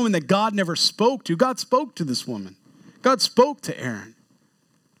isn't a woman that God never spoke to. God spoke to this woman. God spoke to Aaron.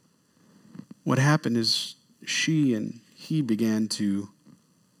 What happened is she and he began to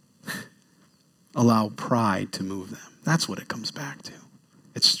allow pride to move them. That's what it comes back to.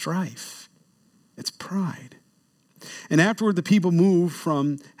 It's strife. It's pride. And afterward, the people moved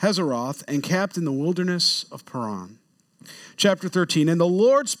from Hazeroth and camped in the wilderness of Paran. Chapter 13, and the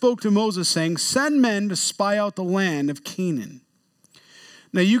Lord spoke to Moses, saying, "Send men to spy out the land of Canaan."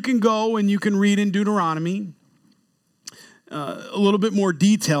 Now, you can go and you can read in Deuteronomy a little bit more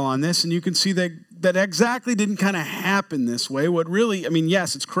detail on this, and you can see that exactly didn't kind of happen this way. What really,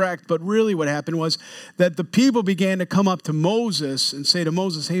 yes, it's correct, but really what happened was that the people began to come up to Moses and say to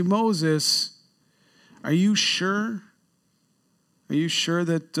Moses, "Hey, Moses, are you sure? Are you sure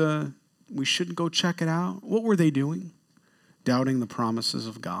that we shouldn't go check it out?" What were they doing? Doubting the promises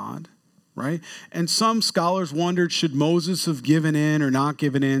of God, right? And some scholars wondered, should Moses have given in or not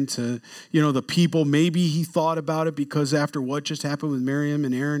given in to, the people? Maybe he thought about it because after what just happened with Miriam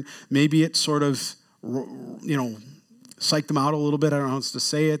and Aaron, maybe it sort of, psyched them out a little bit. I don't know how else to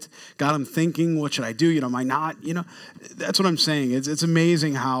say it. Got them thinking, what should I do? Am I not? That's what I'm saying. It's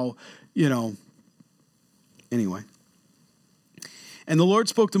amazing how, anyway. And the Lord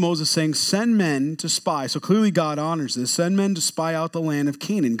spoke to Moses saying, send men to spy. So clearly God honors this. Send men to spy out the land of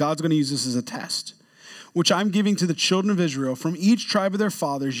Canaan. God's going to use this as a test, which I'm giving to the children of Israel. From each tribe of their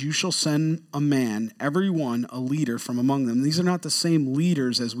fathers you shall send a man, every one a leader from among them. These are not the same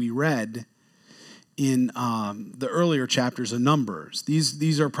leaders as we read in the earlier chapters of Numbers.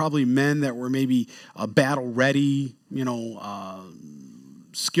 These are probably men that were maybe battle ready,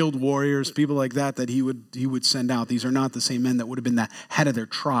 skilled warriors, people like that he would send out. These are not the same men that would have been the head of their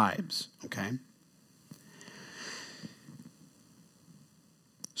tribes, okay?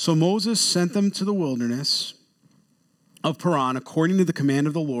 So Moses sent them to the wilderness of Paran according to the command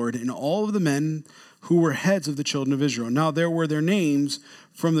of the Lord, and all of the men who were heads of the children of Israel. Now there were their names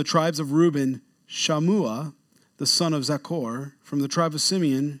from the tribes of Reuben, Shammua, the son of Zaccur; from the tribe of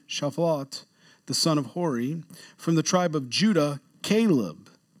Simeon, Shaphat, the son of Hori; from the tribe of Judah, Caleb,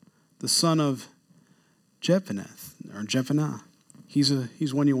 the son of Jephunneh.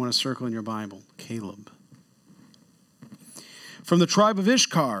 He's one you want to circle in your Bible, Caleb. From the tribe of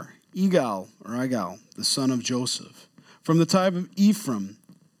Ishkar, Igal, the son of Joseph. From the tribe of Ephraim,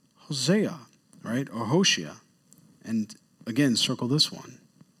 Hosea, right, or Hoshea. And again, circle this one,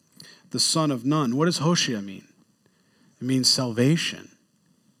 the son of Nun. What does Hoshea mean? It means salvation.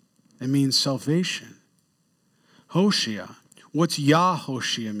 It means salvation. Hoshea. What's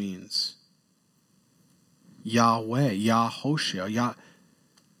Yahoshea means? Yahweh, Yahoshea,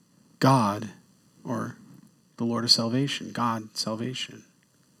 God, or the Lord of salvation, God, salvation.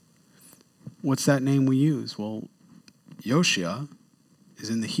 What's that name we use? Well, Yoshua is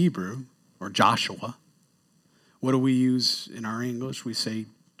in the Hebrew, or Joshua. What do we use in our English? We say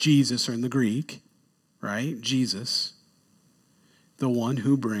Jesus, or in the Greek, right? Jesus, the one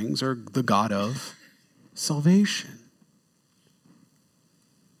who brings, or the God of salvation.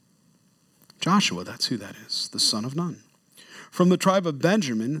 Joshua, that's who that is, the son of Nun. From the tribe of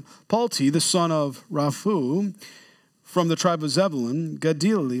Benjamin, Palti, the son of Raphu. From the tribe of Zebulun,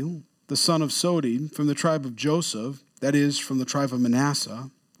 Gadilel, the son of Sodi. From the tribe of Joseph, that is, from the tribe of Manasseh,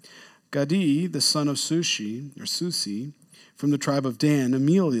 Gadi, the son of Susi. From the tribe of Dan,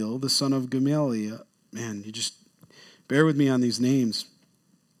 Ameliel, the son of Gamaliel. Man, you just bear with me on these names.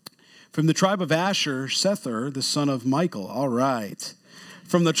 From the tribe of Asher, Sethur, the son of Michael. All right.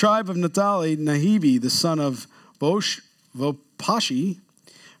 From the tribe of Naphtali, Nahibi, the son of Vopashi.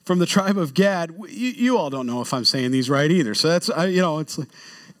 From the tribe of Gad, you all don't know if I'm saying these right either. So that's, it's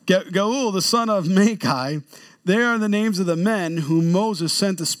Gaul, the son of Machi. They are the names of the men whom Moses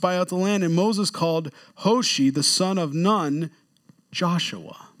sent to spy out the land. And Moses called Hoshi, the son of Nun,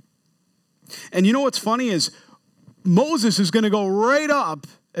 Joshua. And you know what's funny is Moses is going to go right up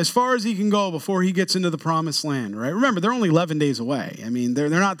as far as he can go before he gets into the promised land, right? Remember, they're only 11 days away. I mean, they're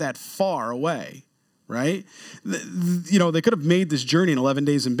not that far away, right? They could have made this journey in 11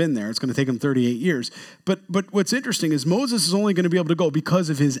 days and been there. It's going to take them 38 years. But what's interesting is Moses is only going to be able to go because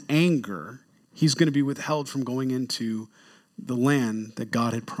of his anger. He's going to be withheld from going into the land that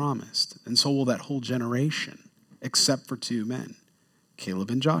God had promised. And so will that whole generation, except for two men, Caleb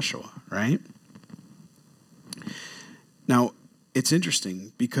and Joshua, right? Now, it's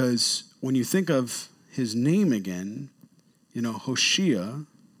interesting because when you think of his name again, Hoshea,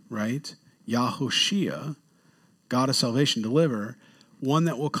 right? Yahoshua, God of salvation, deliverer, one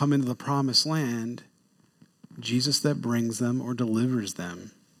that will come into the promised land, Jesus that brings them or delivers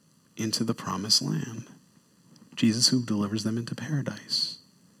them into the promised land. Jesus who delivers them into paradise.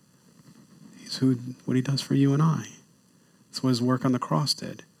 He's what he does for you and I. That's what his work on the cross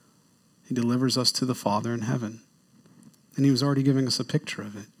did. He delivers us to the Father in heaven. And he was already giving us a picture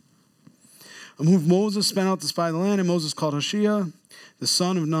of it. And whom Moses sent out to spy the land, and Moses called Hoshea, the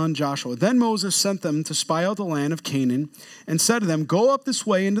son of Nun, Joshua. Then Moses sent them to spy out the land of Canaan, and said to them, go up this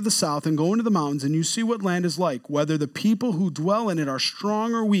way into the south, and go into the mountains, and you see what land is like, whether the people who dwell in it are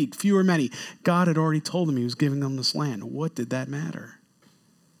strong or weak, few or many. God had already told them he was giving them this land. What did that matter?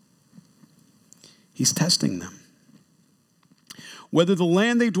 He's testing them. Whether the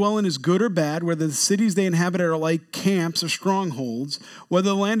land they dwell in is good or bad, whether the cities they inhabit are like camps or strongholds, whether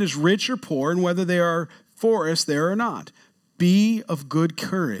the land is rich or poor, and whether they are forests there or not. Be of good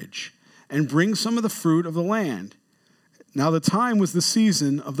courage, and bring some of the fruit of the land. Now the time was the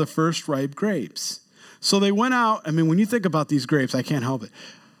season of the first ripe grapes. So they went out. When you think about these grapes, I can't help it.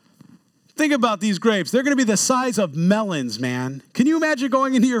 Think about these grapes. They're going to be the size of melons, man. Can you imagine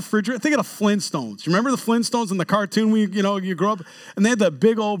going into your refrigerator? Think of the Flintstones. You remember the Flintstones in the cartoon you grew up? And they had the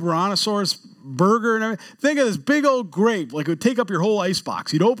big old Brontosaurus burger and everything. Think of this big old grape, like it would take up your whole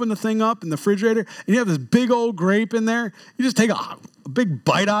icebox. You'd open the thing up in the refrigerator, and you have this big old grape in there. You just take a big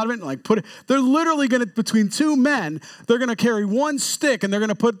bite out of it and like put it. They're literally going to, between two men, they're going to carry one stick, and they're going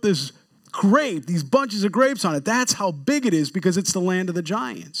to put this grape, these bunches of grapes on it. That's how big it is because it's the land of the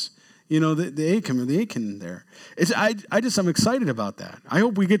giants. You know, the Achan there. I'm excited about that. I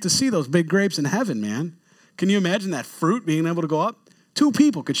hope we get to see those big grapes in heaven, man. Can you imagine that fruit being able to go up? 2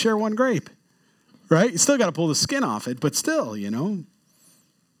 people could share one grape, right? You still got to pull the skin off it, but still, you know.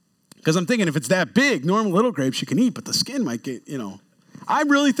 Because I'm thinking if it's that big, normal little grapes you can eat, but the skin might get, you know.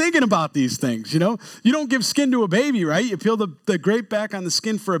 I'm really thinking about these things, you know. You don't give skin to a baby, right? You peel the grape back on the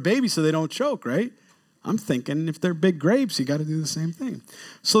skin for a baby so they don't choke, right? I'm thinking if they're big grapes, you got to do the same thing.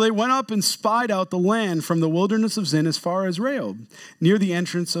 So they went up and spied out the land from the wilderness of Zin as far as Rehob, near the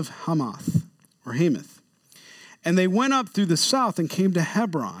entrance of Hamath. And they went up through the south and came to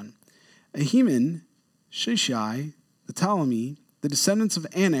Hebron. Ahiman, Shishai, the Ptolemy, the descendants of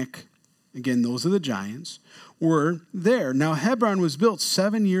Anak, again, those are the giants, were there. Now Hebron was built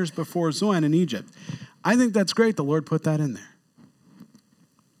 7 years before Zoan in Egypt. I think that's great the Lord put that in there.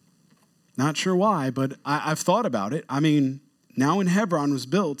 Not sure why, but I've thought about it. I mean, now in Hebron was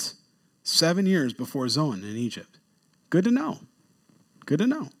built 7 years before Zoan in Egypt. Good to know. Good to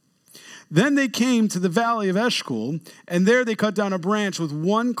know. Then they came to the valley of Eshcol, and there they cut down a branch with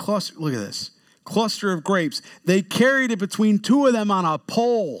one cluster. Look at this. Cluster of grapes. They carried it between 2 of them on a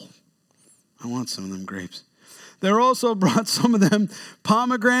pole. I want some of them grapes. They also brought some of them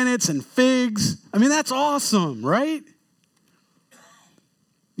pomegranates and figs. I mean, that's awesome, right?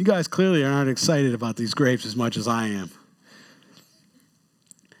 You guys clearly are not excited about these grapes as much as I am.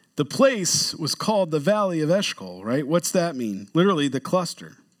 The place was called the Valley of Eshcol, right? What's that mean? Literally, the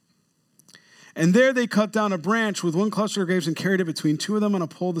cluster. And there they cut down a branch with one cluster of grapes and carried it between 2 of them on a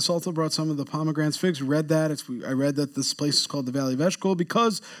pole. This also brought some of the pomegranates, figs. We read that. I read that this place is called the Valley of Eshcol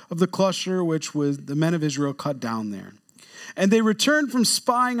because of the cluster which was the men of Israel cut down there. And they returned from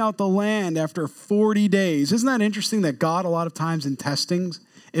spying out the land after 40 days. Isn't that interesting that God, a lot of times in testings,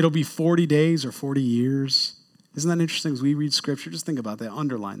 it'll be 40 days or 40 years? Isn't that interesting as we read Scripture? Just think about that.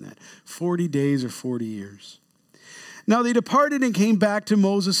 Underline that. 40 days or 40 years. Now they departed and came back to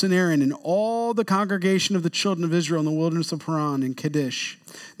Moses and Aaron and all the congregation of the children of Israel in the wilderness of Paran and Kadesh.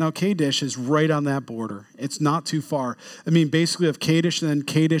 Now Kadesh is right on that border. It's not too far. I mean, basically of Kadesh and then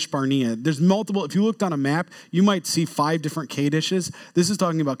Kadesh Barnea. There's multiple. If you looked on a map, you might see 5 different Kadeshes. This is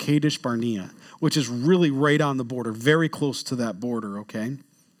talking about Kadesh Barnea, which is really right on the border, very close to that border, okay?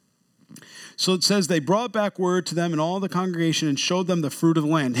 So it says they brought back word to them and all the congregation and showed them the fruit of the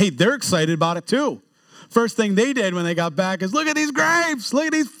land. Hey, they're excited about it too. First thing they did when they got back is, look at these grapes, look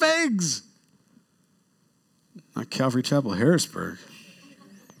at these figs. Not Calvary Chapel, Harrisburg.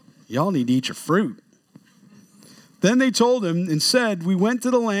 Y'all need to eat your fruit. Then they told him and said, we went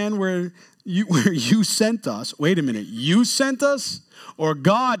to the land where you sent us. Wait a minute, you sent us? Or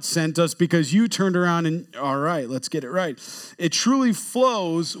God sent us because you turned around and, all right, let's get it right. It truly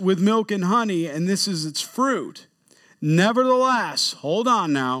flows with milk and honey, and this is its fruit. Nevertheless, hold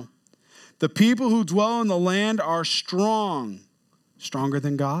on now. The people who dwell in the land are strong, stronger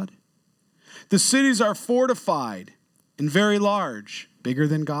than God. The cities are fortified and very large, bigger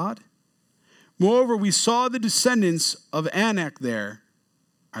than God. Moreover, we saw the descendants of Anak there.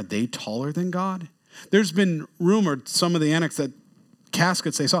 Are they taller than God? There's been rumored, some of the Anaks, that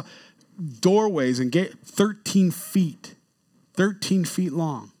caskets they saw, doorways and 13 feet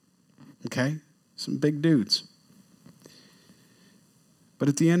long. Okay? Some big dudes. But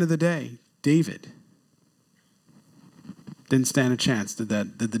at the end of the day, David didn't stand a chance. Did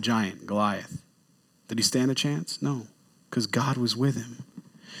the giant Goliath? Did he stand a chance? No, because God was with him.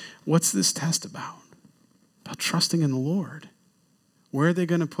 What's this test about? About trusting in the Lord. Where are they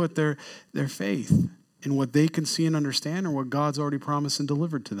going to put their faith? In what they can see and understand or what God's already promised and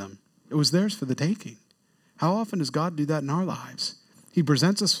delivered to them? It was theirs for the taking. How often does God do that in our lives? He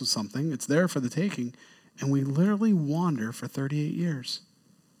presents us with something, it's there for the taking, and we literally wander for 38 years.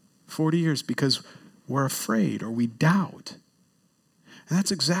 40 years because we're afraid or we doubt. And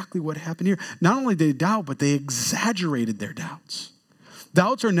that's exactly what happened here. Not only did they doubt, but they exaggerated their doubts.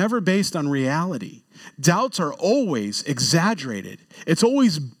 Doubts are never based on reality. Doubts are always exaggerated. It's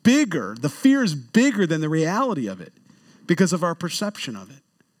always bigger. The fear is bigger than the reality of it because of our perception of it.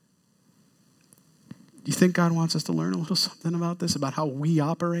 Do you think God wants us to learn a little something about this, about how we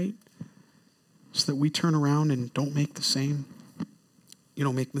operate so that we turn around and don't make the same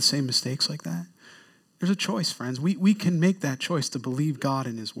mistakes like that? There's a choice, friends. We can make that choice to believe God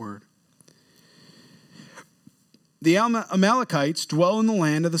in his word. The Amalekites dwell in the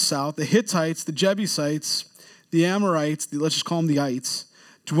land of the south. The Hittites, the Jebusites, the Amorites, let's just call them the ites,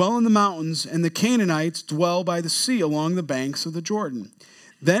 dwell in the mountains, and the Canaanites dwell by the sea along the banks of the Jordan.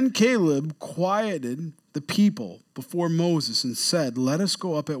 Then Caleb quieted the people before Moses and said, let us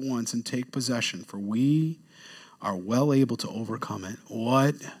go up at once and take possession, for we are well able to overcome it.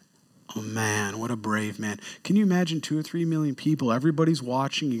 What a man, what a brave man. Can you imagine 2 or 3 million people? Everybody's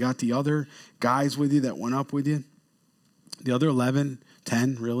watching. You got the other guys with you that went up with you. The other 11,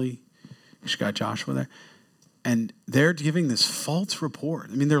 10, really. You got Joshua there. And they're giving this false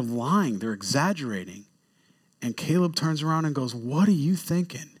report. I mean, they're lying. They're exaggerating. And Caleb turns around and goes, what are you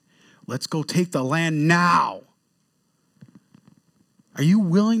thinking? Let's go take the land now. Are you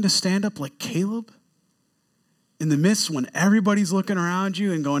willing to stand up like Caleb? In the midst when everybody's looking around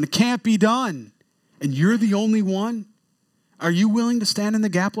you and going, it can't be done. And you're the only one? Are you willing to stand in the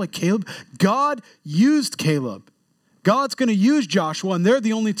gap like Caleb? God used Caleb. God's going to use Joshua, and they're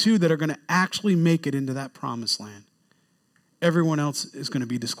the only two that are going to actually make it into that promised land. Everyone else is going to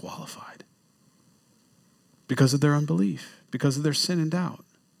be disqualified because of their unbelief, because of their sin and doubt.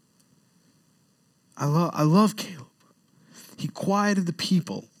 I love Caleb. He quieted the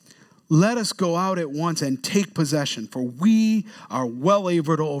people. Let us go out at once and take possession, for we are well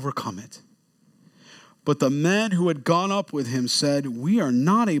able to overcome it. But the men who had gone up with him said, we are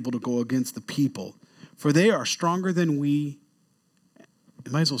not able to go against the people, for they are stronger than we.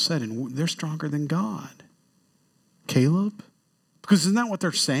 It might as well said, and they're stronger than God. Caleb? Because isn't that what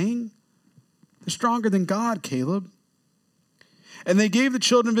they're saying? They're stronger than God, Caleb. And they gave the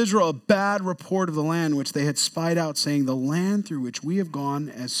children of Israel a bad report of the land which they had spied out, saying, the land through which we have gone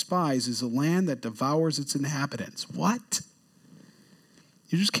as spies is a land that devours its inhabitants. What?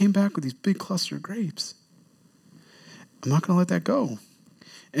 You just came back with these big cluster of grapes. I'm not going to let that go.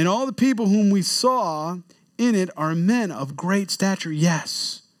 And all the people whom we saw in it are men of great stature,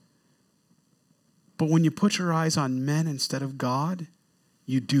 yes. But when you put your eyes on men instead of God,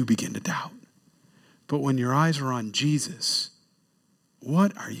 you do begin to doubt. But when your eyes are on Jesus,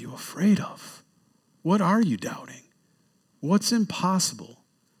 what are you afraid of? What are you doubting? What's impossible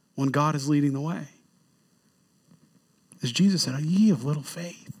when God is leading the way? As Jesus said, are ye of little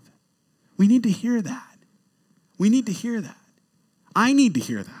faith? We need to hear that. We need to hear that. I need to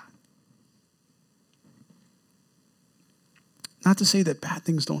hear that. Not to say that bad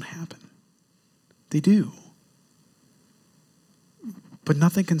things don't happen. They do. But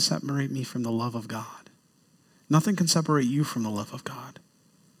nothing can separate me from the love of God. Nothing can separate you from the love of God.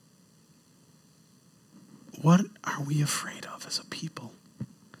 What are we afraid of as a people?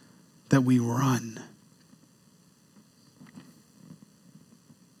 That we run.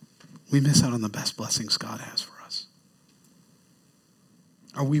 We miss out on the best blessings God has for us.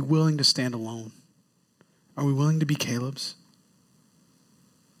 Are we willing to stand alone? Are we willing to be Caleb's?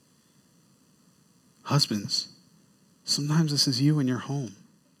 Husbands, sometimes this is you in your home.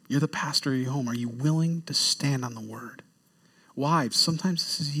 You're the pastor of your home. Are you willing to stand on the word? Wives, sometimes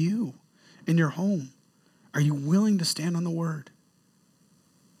this is you in your home. Are you willing to stand on the word?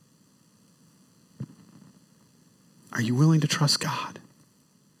 Are you willing to trust God?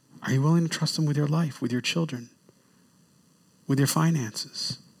 Are you willing to trust him with your life, with your children, with your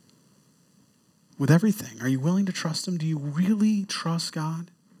finances, with everything? Are you willing to trust him? Do you really trust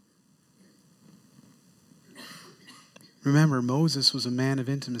God? Remember, Moses was a man of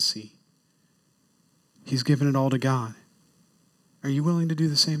intimacy. He's given it all to God. Are you willing to do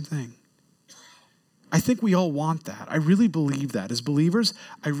the same thing? I think we all want that. I really believe that. As believers,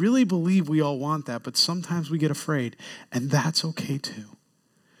 I really believe we all want that, but sometimes we get afraid, and that's okay too.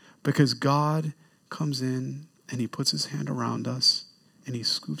 Because God comes in and he puts his hand around us and he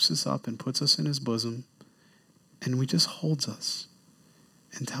scoops us up and puts us in his bosom and he just holds us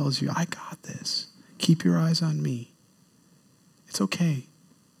and tells you, I got this. Keep your eyes on me. It's okay.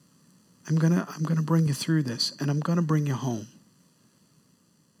 I'm gonna bring you through this and I'm gonna bring you home.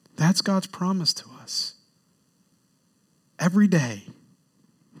 That's God's promise to us. Every day,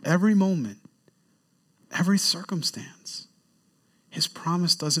 every moment, every circumstance. His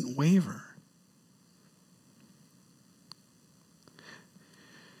promise doesn't waver.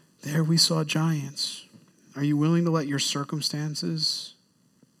 There we saw giants. Are you willing to let your circumstances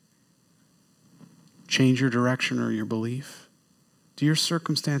change your direction or your belief? Do your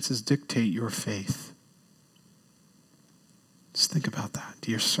circumstances dictate your faith? Just think about that.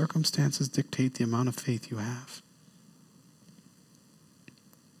 Do your circumstances dictate the amount of faith you have?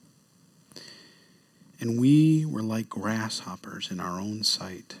 And we were like grasshoppers in our own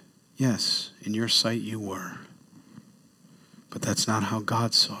sight. Yes, in your sight you were. But that's not how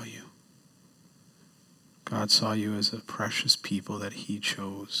God saw you. God saw you as a precious people that he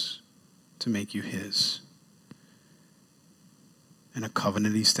chose to make you his. And a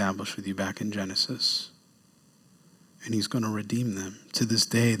covenant he established with you back in Genesis. And he's going to redeem them. To this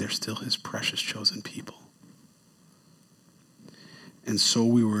day, they're still his precious chosen people. And so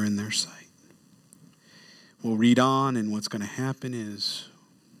we were in their sight. We'll read on, and what's going to happen is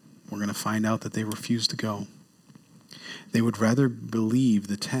we're going to find out that they refused to go. They would rather believe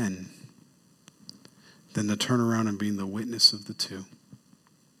the 10 than to turn around and be the witness of the 2.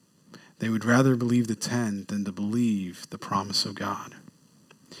 They would rather believe the 10 than to believe the promise of God.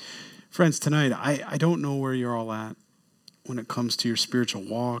 Friends, tonight, I don't know where you're all at when it comes to your spiritual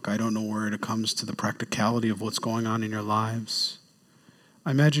walk. I don't know where it comes to the practicality of what's going on in your lives.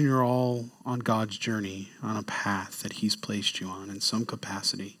 I imagine you're all on God's journey, on a path that he's placed you on in some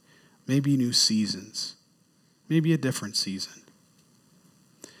capacity. Maybe new seasons. Maybe a different season.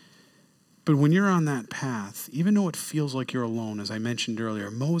 But when you're on that path, even though it feels like you're alone, as I mentioned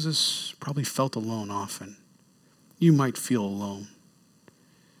earlier, Moses probably felt alone often. You might feel alone.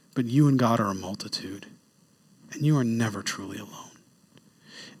 But you and God are a multitude. And you are never truly alone.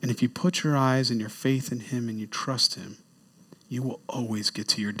 And if you put your eyes and your faith in him and you trust him, you will always get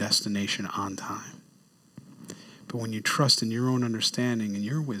to your destination on time. But when you trust in your own understanding and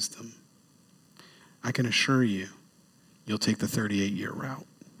your wisdom, I can assure you, you'll take the 38-year route.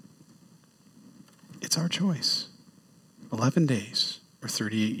 It's our choice. 11 days or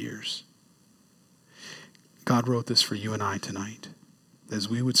 38 years. God wrote this for you and I tonight. As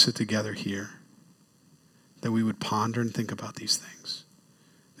we would sit together here, that we would ponder and think about these things.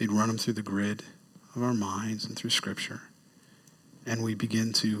 They'd run them through the grid of our minds and through Scripture. And we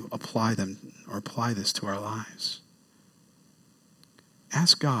begin to apply them or apply this to our lives.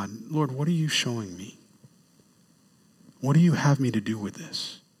 Ask God, Lord, what are you showing me? What do you have me to do with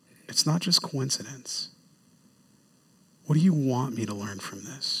this? It's not just coincidence. What do you want me to learn from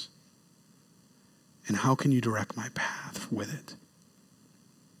this? And how can you direct my path with it?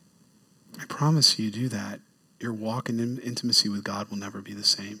 I promise you do that. Your walk in intimacy with God will never be the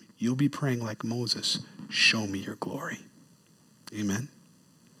same. You'll be praying like Moses, show me your glory. Amen.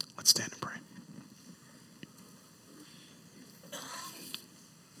 Let's stand and pray.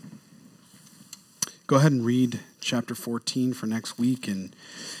 Go ahead and read chapter 14 for next week and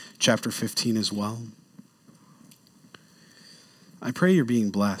chapter 15 as well. I pray you're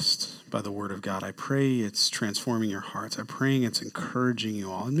being blessed by the word of God. I pray it's transforming your hearts. I'm praying it's encouraging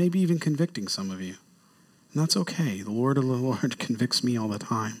you all and maybe even convicting some of you. And that's okay. The Lord convicts me all the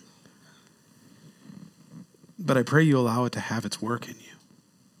time. But I pray you allow it to have its work in you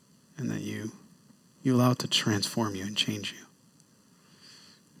and that you allow it to transform you and change you.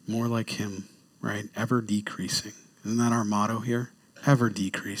 More like him, right? Ever decreasing. Isn't that our motto here? Ever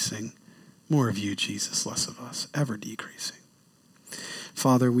decreasing. More of you, Jesus, less of us. Ever decreasing.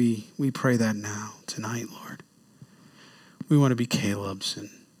 Father, we pray that now, tonight, Lord. We want to be Caleb's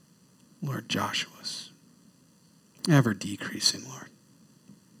and, Lord, Joshua's. Ever decreasing, Lord.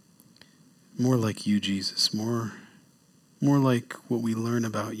 More like you, Jesus. More like what we learn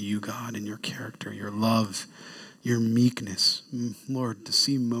about you, God, and your character, your love, your meekness. Lord, to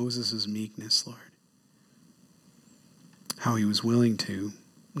see Moses' meekness, Lord. How he was willing to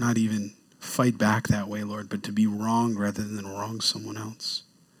not even fight back that way, Lord, but to be wronged rather than wrong someone else.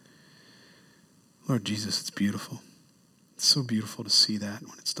 Lord Jesus, it's beautiful. It's so beautiful to see that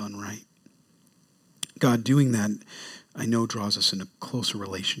when it's done right. God, doing that, I know draws us in a closer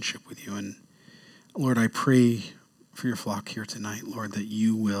relationship with you. And Lord, I pray for your flock here tonight, Lord, that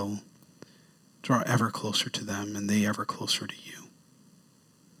you will draw ever closer to them and they ever closer to you.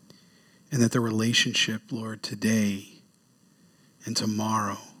 And that the relationship, Lord, today and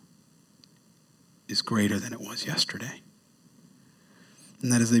tomorrow is greater than it was yesterday.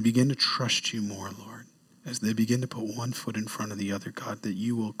 And that as they begin to trust you more, Lord, as they begin to put one foot in front of the other, God, that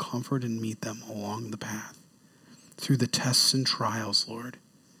you will comfort and meet them along the path. Through the tests and trials, Lord,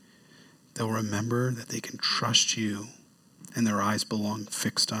 they'll remember that they can trust you and their eyes belong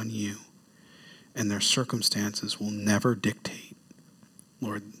fixed on you. And their circumstances will never dictate,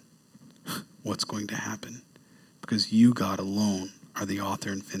 Lord, what's going to happen. Because you, God, alone are the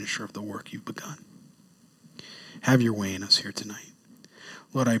author and finisher of the work you've begun. Have your way in us here tonight.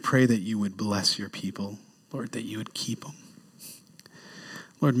 Lord, I pray that you would bless your people. Lord, that you would keep them.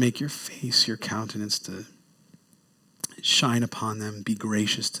 Lord, make your face, your countenance to shine upon them. Be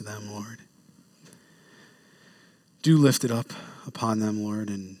gracious to them, Lord. Do lift it up upon them, Lord,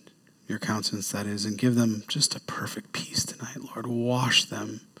 and your countenance, that is, and give them just a perfect peace tonight, Lord. Wash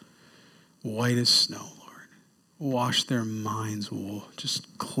them white as snow, Lord. wash their minds,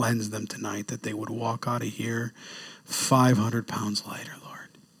 just cleanse them tonight, that they would walk out of here 500 pounds lighter,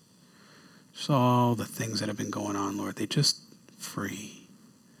 Lord. Just all the things that have been going on, Lord, they just free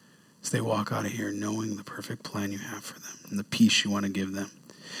as they walk out of here knowing the perfect plan you have for them and the peace you want to give them.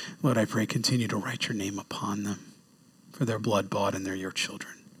 Lord, I pray continue to write your name upon them, for their blood bought and they're your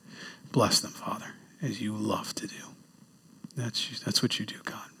children. Bless them, Father, as you love to do. That's what you do,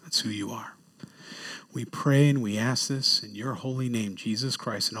 God. That's who you are. We pray and we ask this in your holy name, Jesus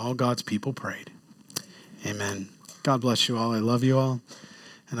Christ, and all God's people prayed. Amen. God bless you all. I love you all,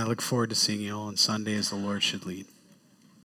 and I look forward to seeing you all on Sunday as the Lord should lead.